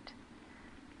heart.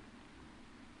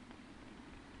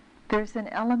 There's an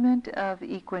element of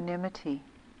equanimity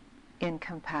in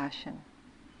compassion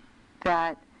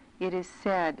that it is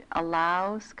said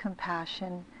allows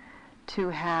compassion to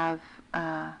have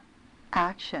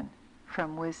action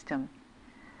from wisdom.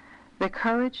 The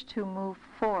courage to move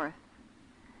forth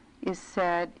is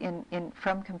said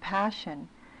from compassion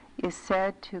is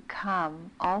said to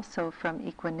come also from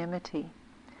equanimity.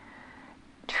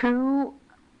 True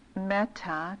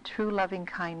metta, true loving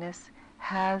kindness,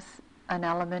 has an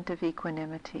element of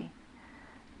equanimity.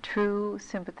 True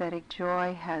sympathetic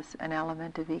joy has an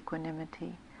element of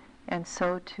equanimity, and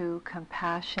so too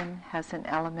compassion has an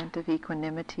element of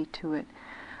equanimity to it.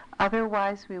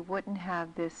 Otherwise we wouldn't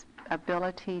have this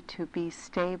ability to be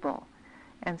stable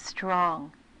and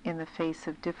strong in the face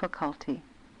of difficulty.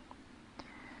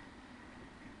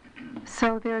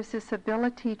 So there's this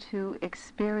ability to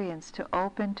experience, to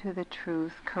open to the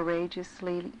truth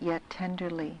courageously yet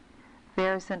tenderly.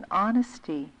 There's an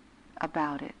honesty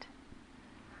about it.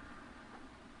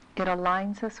 It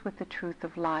aligns us with the truth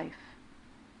of life.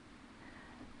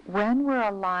 When we're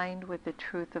aligned with the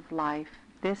truth of life,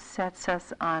 this sets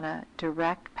us on a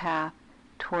direct path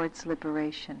towards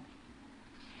liberation.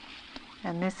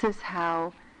 And this is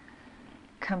how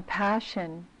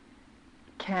compassion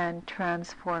can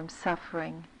transform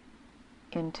suffering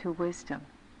into wisdom.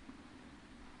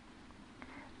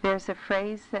 There's a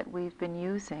phrase that we've been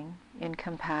using in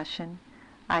compassion: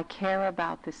 I care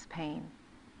about this pain.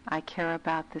 I care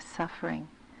about this suffering.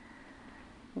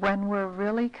 When we're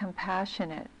really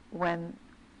compassionate, when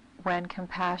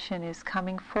compassion is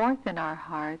coming forth in our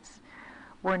hearts,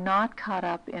 we're not caught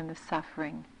up in the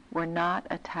suffering. We're not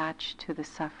attached to the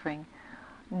suffering,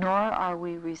 nor are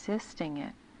we resisting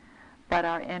it, but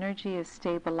our energy is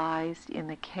stabilized in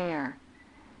the care,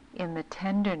 in the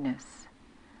tenderness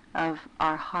of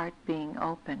our heart being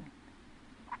open.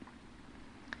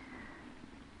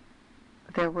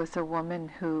 There was a woman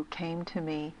who came to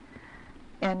me,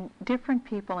 and different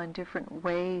people in different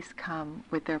ways come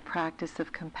with their practice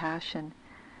of compassion.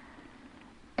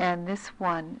 And this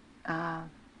one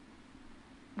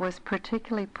was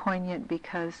particularly poignant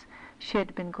because she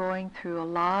had been going through a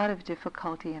lot of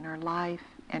difficulty in her life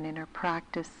and in her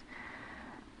practice,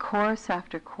 course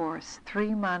after course,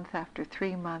 3 month after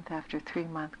 3 month after 3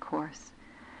 month course.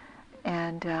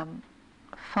 And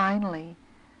finally,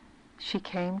 she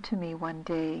came to me one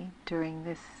day during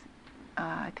this,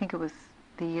 I think it was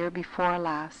the year before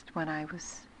last, when I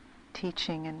was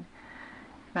teaching in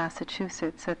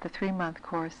Massachusetts at the 3 month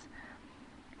course.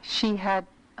 She had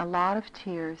a lot of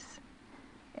tears,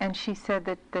 and she said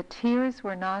that the tears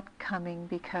were not coming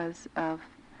because of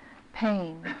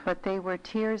pain, but they were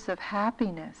tears of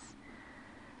happiness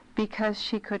because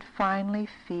she could finally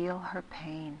feel her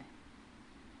pain.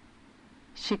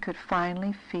 She could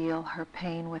finally feel her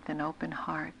pain with an open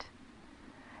heart.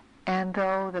 And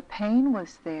though the pain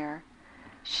was there,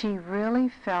 she really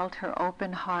felt her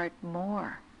open heart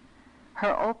more.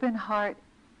 Her open heart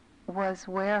was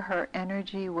where her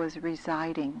energy was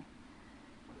residing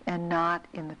and not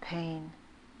in the pain.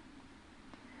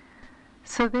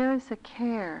 So there is a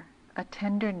care, a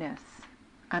tenderness,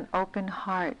 an open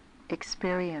heart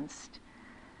experienced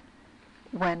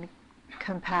when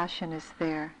compassion is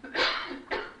there.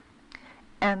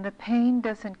 And the pain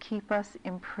doesn't keep us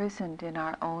imprisoned in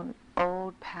our own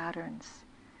old patterns.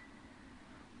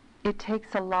 It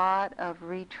takes a lot of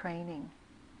retraining.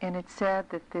 And it's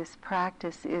said that this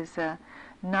practice is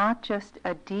not just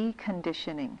a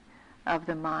deconditioning of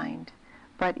the mind,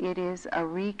 but it is a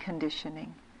reconditioning.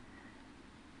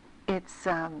 It's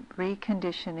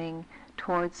reconditioning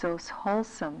towards those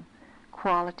wholesome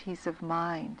qualities of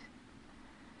mind.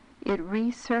 It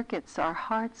recircuits our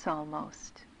hearts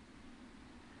almost.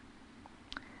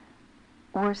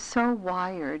 We're so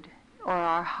wired, or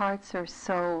our hearts are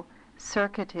so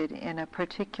circuited in a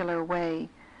particular way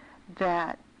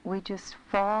that we just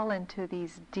fall into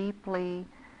these deeply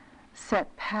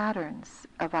set patterns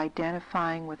of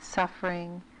identifying with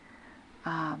suffering.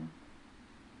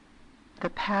 The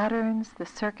patterns, the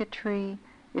circuitry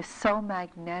is so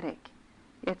magnetic.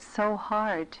 It's so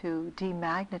hard to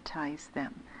demagnetize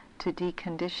them, to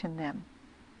decondition them.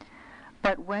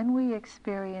 But when we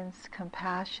experience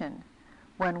compassion,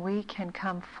 when we can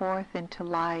come forth into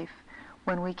life,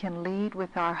 when we can lead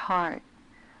with our heart,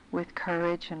 with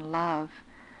courage and love,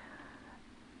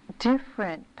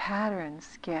 different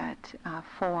patterns get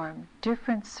formed,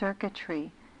 different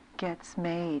circuitry gets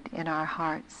made in our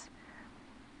hearts.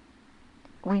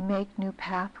 We make new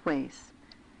pathways,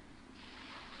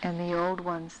 and the old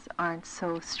ones aren't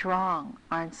so strong,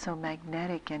 aren't so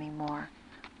magnetic anymore.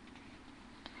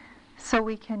 So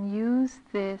we can use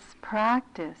this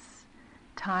practice,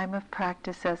 time of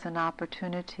practice, as an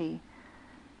opportunity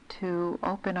to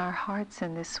open our hearts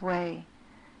in this way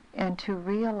and to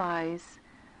realize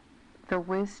the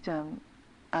wisdom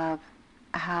of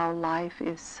how life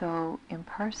is so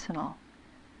impersonal.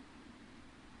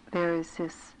 There is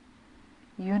this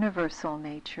universal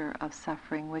nature of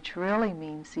suffering, which really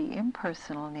means the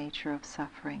impersonal nature of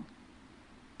suffering.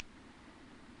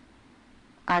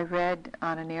 I read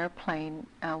on an airplane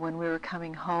when we were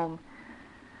coming home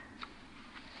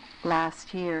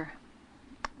last year,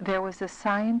 there was a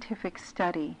scientific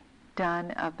study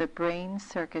done of the brain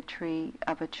circuitry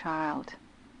of a child.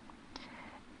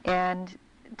 And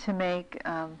to make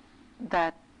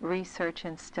that research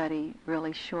and study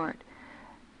really short,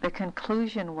 the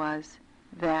conclusion was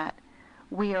that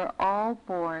we are all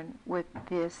born with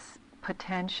this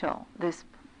potential, this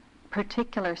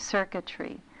particular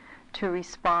circuitry to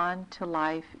respond to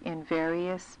life in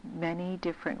many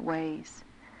different ways.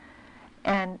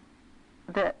 And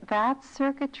that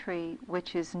circuitry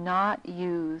which is not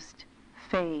used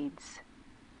fades.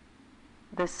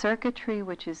 The circuitry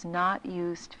which is not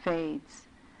used fades.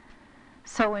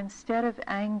 So instead of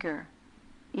anger,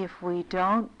 if we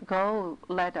don't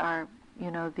let our,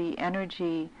 the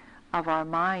energy of our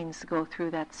minds go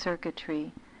through that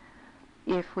circuitry,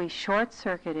 if we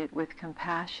short-circuit it with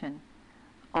compassion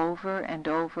over and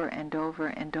over and over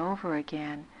and over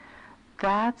again,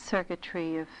 that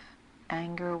circuitry of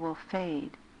anger will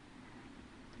fade.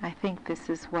 I think this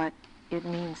is what it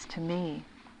means to me.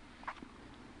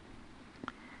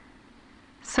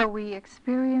 So we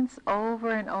experience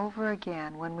over and over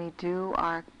again when we do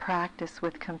our practice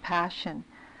with compassion,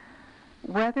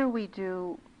 whether we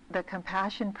do the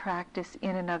compassion practice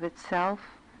in and of itself,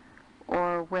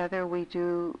 or whether we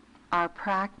do our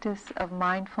practice of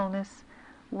mindfulness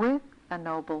with a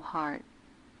noble heart,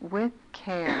 with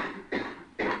care,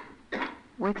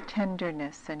 with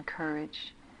tenderness and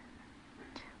courage.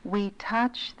 We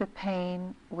touch the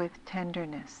pain with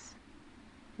tenderness,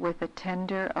 with a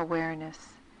tender awareness,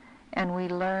 and we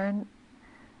learn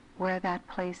where that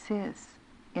place is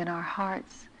in our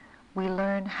hearts. We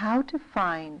learn how to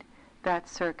find that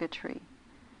circuitry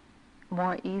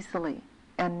more easily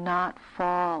and not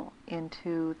fall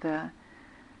into the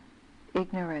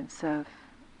ignorance of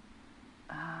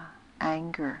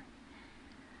anger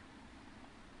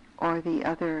or the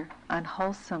other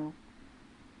unwholesome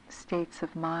states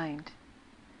of mind.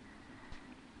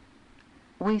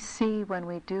 We see when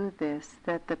we do this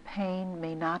that the pain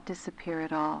may not disappear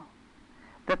at all.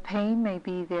 The pain may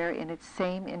be there in its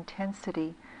same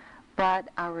intensity, but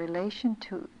our relation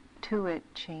to it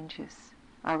changes.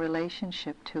 Our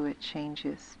relationship to it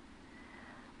changes.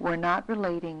 We're not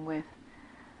relating with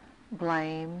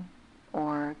blame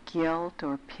or guilt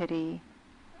or pity.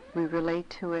 We relate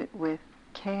to it with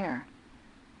care,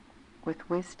 with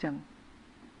wisdom.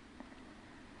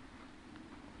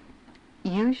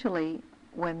 Usually,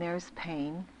 when there's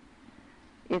pain,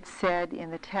 it's said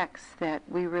in the text that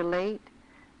we relate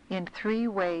in 3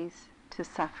 ways to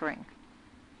suffering.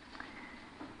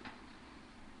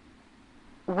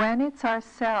 When it's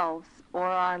ourselves or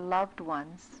our loved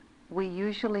ones, we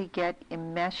usually get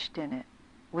enmeshed in it.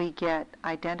 We get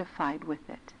identified with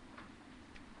it.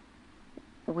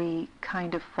 We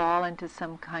kind of fall into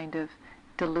some kind of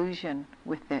delusion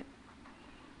with it.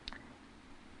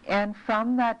 And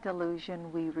from that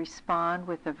delusion, we respond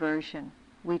with aversion.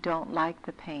 We don't like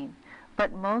the pain.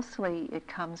 But mostly it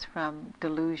comes from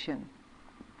delusion.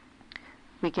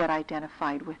 We get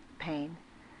identified with pain.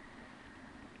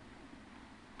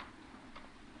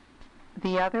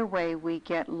 The other way we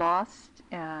get lost,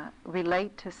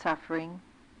 relate to suffering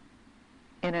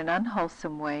in an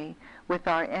unwholesome way with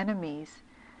our enemies,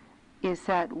 is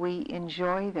that we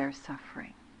enjoy their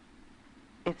suffering.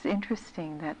 It's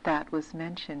interesting that that was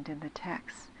mentioned in the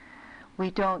text. We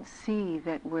don't see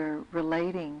that we're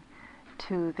relating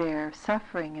to their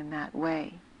suffering in that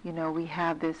way. You know, we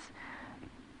have this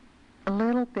a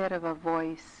little bit of a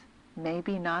voice,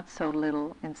 maybe not so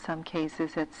little in some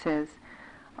cases, that says,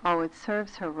 oh, it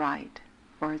serves her right,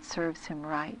 or it serves him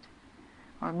right,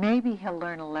 or maybe he'll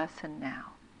learn a lesson now,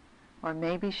 or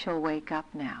maybe she'll wake up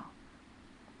now.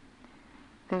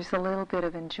 There's a little bit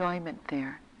of enjoyment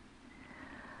there.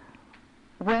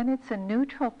 When it's a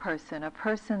neutral person, a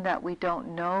person that we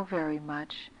don't know very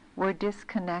much, we're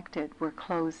disconnected, we're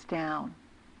closed down.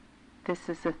 This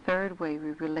is the third way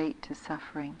we relate to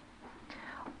suffering.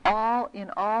 In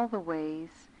all the ways,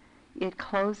 it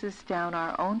closes down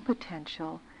our own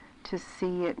potential to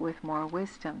see it with more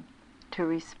wisdom, to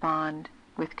respond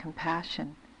with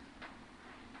compassion.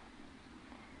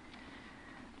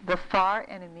 The far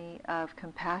enemy of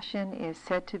compassion is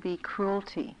said to be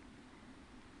cruelty.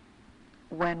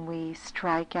 When we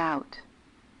strike out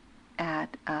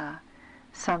at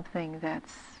something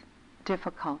that's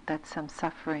difficult, that some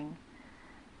suffering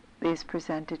is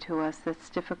presented to us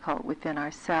that's difficult within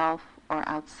ourselves or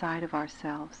outside of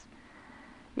ourselves.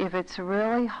 If it's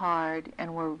really hard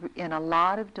and we're in a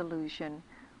lot of delusion,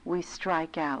 we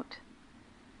strike out.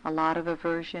 A lot of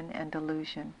aversion and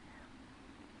delusion.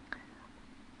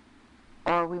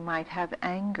 Or we might have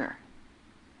anger,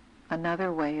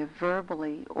 another way of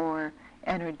verbally or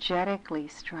energetically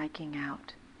striking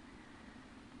out.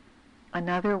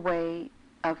 Another way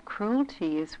of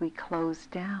cruelty is we close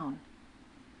down.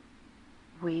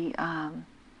 We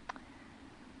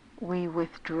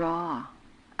withdraw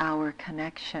our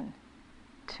connection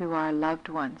to our loved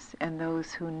ones and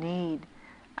those who need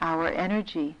our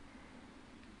energy.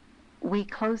 We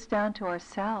close down to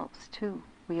ourselves too.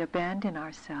 We abandon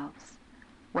ourselves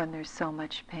when there's so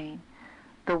much pain.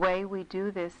 The way we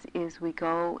do this is we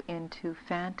go into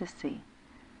fantasy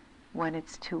when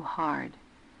it's too hard.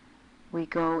 We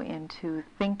go into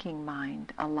thinking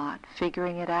mind a lot,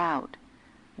 figuring it out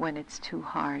when it's too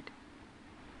hard.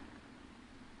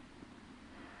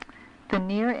 The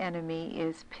near enemy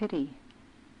is pity,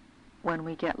 when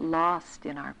we get lost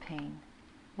in our pain,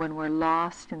 when we're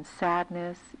lost in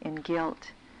sadness, in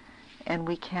guilt, and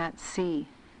we can't see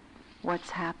what's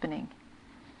happening.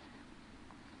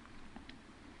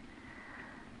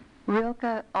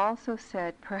 Rilke also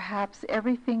said, perhaps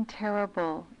everything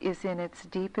terrible is in its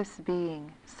deepest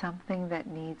being something that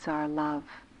needs our love.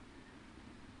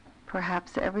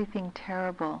 Perhaps everything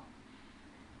terrible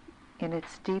in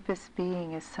its deepest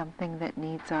being is something that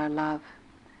needs our love.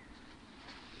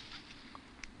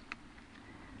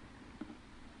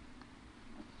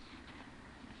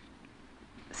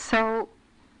 So,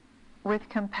 with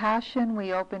compassion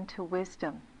we open to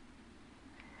wisdom.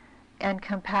 And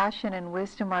compassion and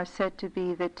wisdom are said to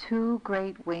be the two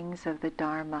great wings of the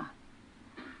Dharma.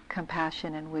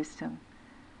 Compassion and wisdom,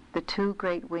 the two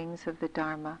great wings of the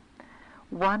Dharma.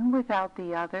 One without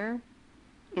the other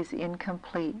is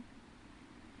incomplete.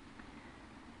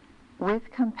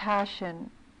 With compassion,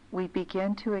 we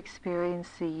begin to experience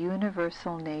the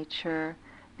universal nature,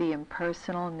 the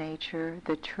impersonal nature,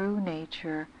 the true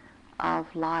nature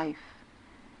of life,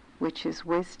 which is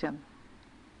wisdom.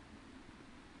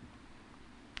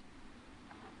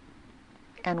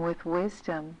 And with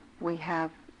wisdom, we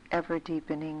have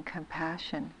ever-deepening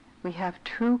compassion. We have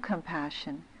true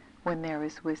compassion when there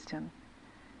is wisdom.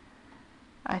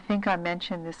 I think I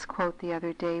mentioned this quote the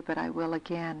other day, but I will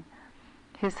again.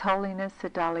 His Holiness the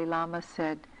Dalai Lama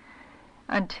said,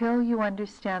 "Until you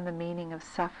understand the meaning of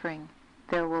suffering,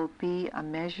 there will be a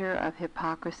measure of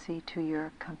hypocrisy to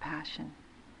your compassion."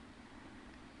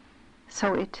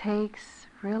 So it takes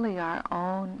really our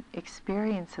own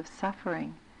experience of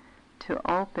suffering to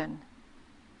open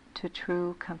to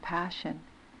true compassion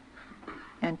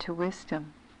and to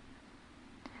wisdom.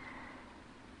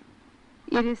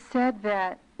 It is said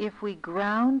that if we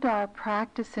ground our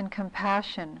practice in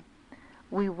compassion,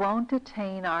 we won't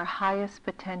attain our highest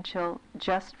potential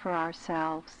just for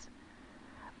ourselves,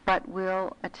 but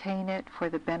will attain it for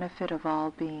the benefit of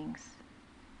all beings.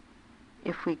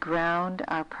 If we ground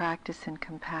our practice in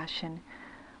compassion,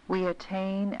 we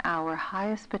attain our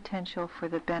highest potential for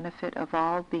the benefit of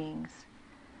all beings.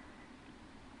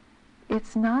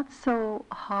 It's not so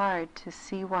hard to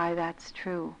see why that's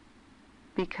true,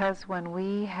 because when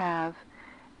we have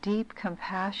deep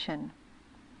compassion,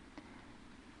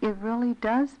 it really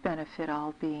does benefit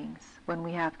all beings when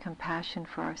we have compassion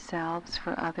for ourselves,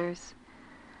 for others.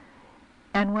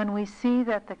 And when we see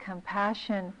that the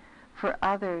compassion for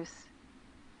others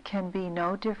can be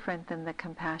no different than the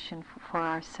compassion for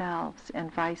ourselves,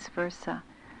 and vice versa.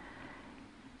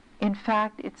 In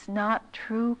fact, it's not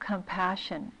true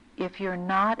compassion if you're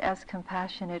not as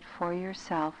compassionate for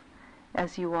yourself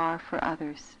as you are for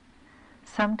others.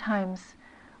 Sometimes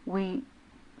we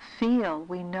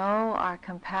know our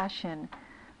compassion,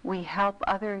 we help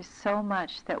others so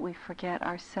much that we forget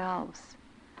ourselves.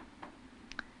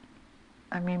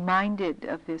 I'm reminded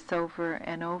of this over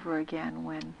and over again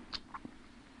when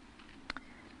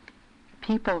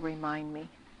people remind me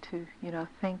to,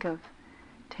 think of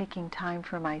taking time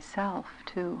for myself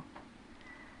too.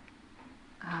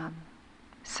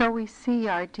 So we see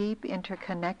our deep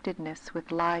interconnectedness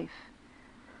with life,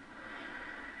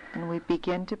 and we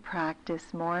begin to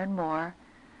practice more and more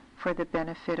for the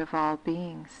benefit of all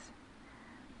beings.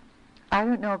 I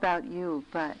don't know about you,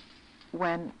 but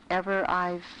whenever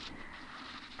I've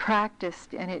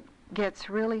practiced and it gets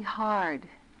really hard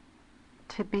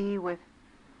to be with,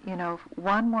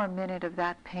 one more minute of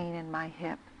that pain in my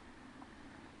hip,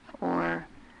 or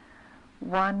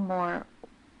one more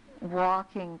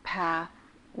walking path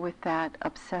with that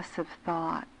obsessive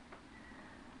thought,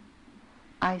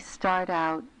 I start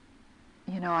out,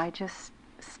 I just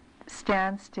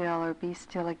stand still or be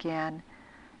still again,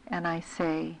 and I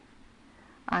say,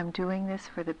 I'm doing this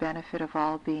for the benefit of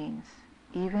all beings,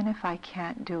 even if I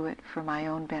can't do it for my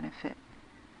own benefit.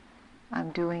 I'm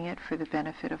doing it for the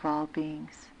benefit of all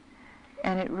beings.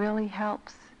 And it really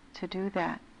helps to do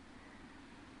that.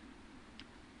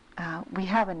 We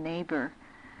have a neighbor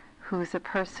who's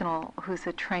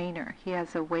a trainer. He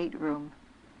has a weight room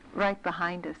right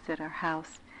behind us at our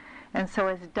house. And so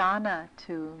as Donna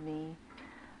to me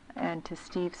and to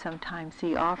Steve sometimes,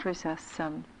 he offers us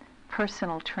some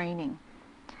personal training.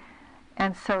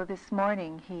 And so this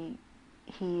morning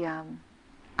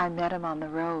I met him on the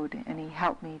road and he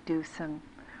helped me do some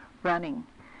running.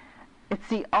 It's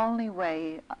the only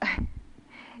way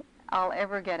I'll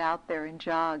ever get out there and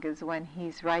jog is when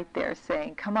he's right there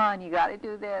saying, come on, you got to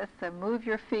do this, move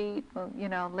your feet,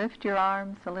 lift your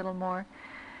arms a little more.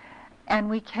 And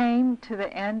we came to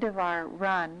the end of our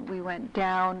run. We went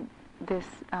down this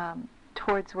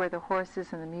towards where the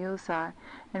horses and the mules are,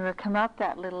 and we come up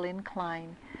that little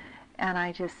incline. And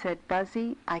I just said,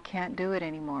 Buzzy, I can't do it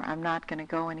anymore. I'm not going to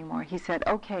go anymore. He said,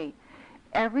 okay,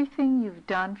 everything you've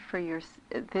done for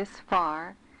this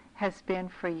far has been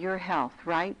for your health,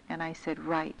 right? And I said,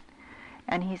 right.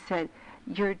 And he said,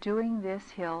 you're doing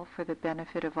this hill for the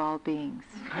benefit of all beings.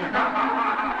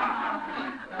 I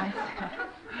said,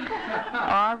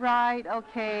 all right,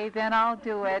 okay, then I'll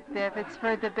do it. If it's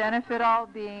for the benefit of all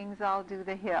beings, I'll do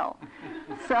the hill.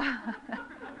 So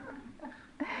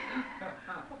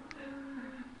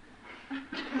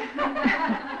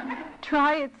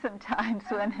try it sometimes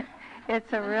when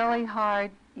it's a really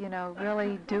hard,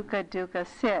 really dukkha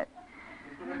sit.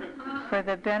 For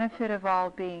the benefit of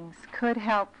all beings could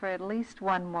help for at least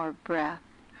one more breath.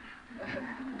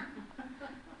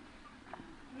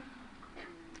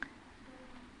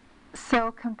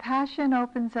 So compassion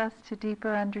opens us to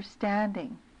deeper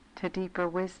understanding, to deeper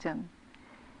wisdom.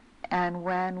 And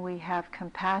when we have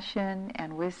compassion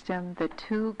and wisdom, the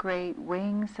two great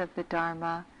wings of the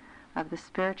Dharma, of the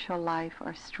spiritual life,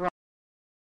 are strong.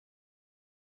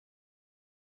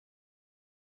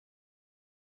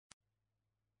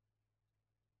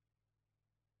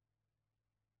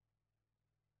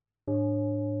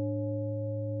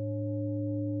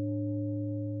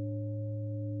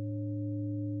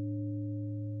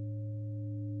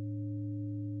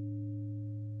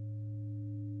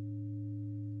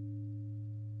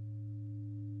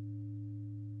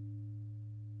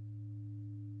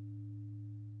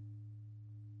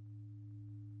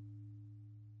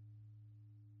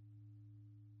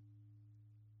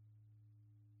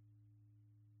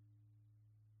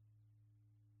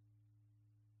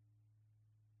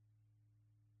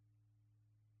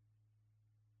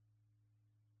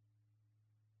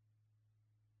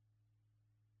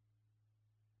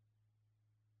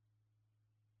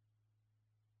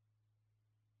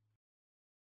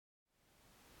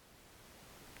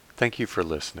 Thank you for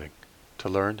listening. To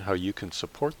learn how you can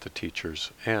support the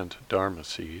teachers and Dharma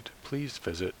Seed, please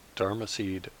visit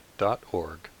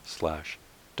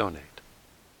dharmaseed.org/donate.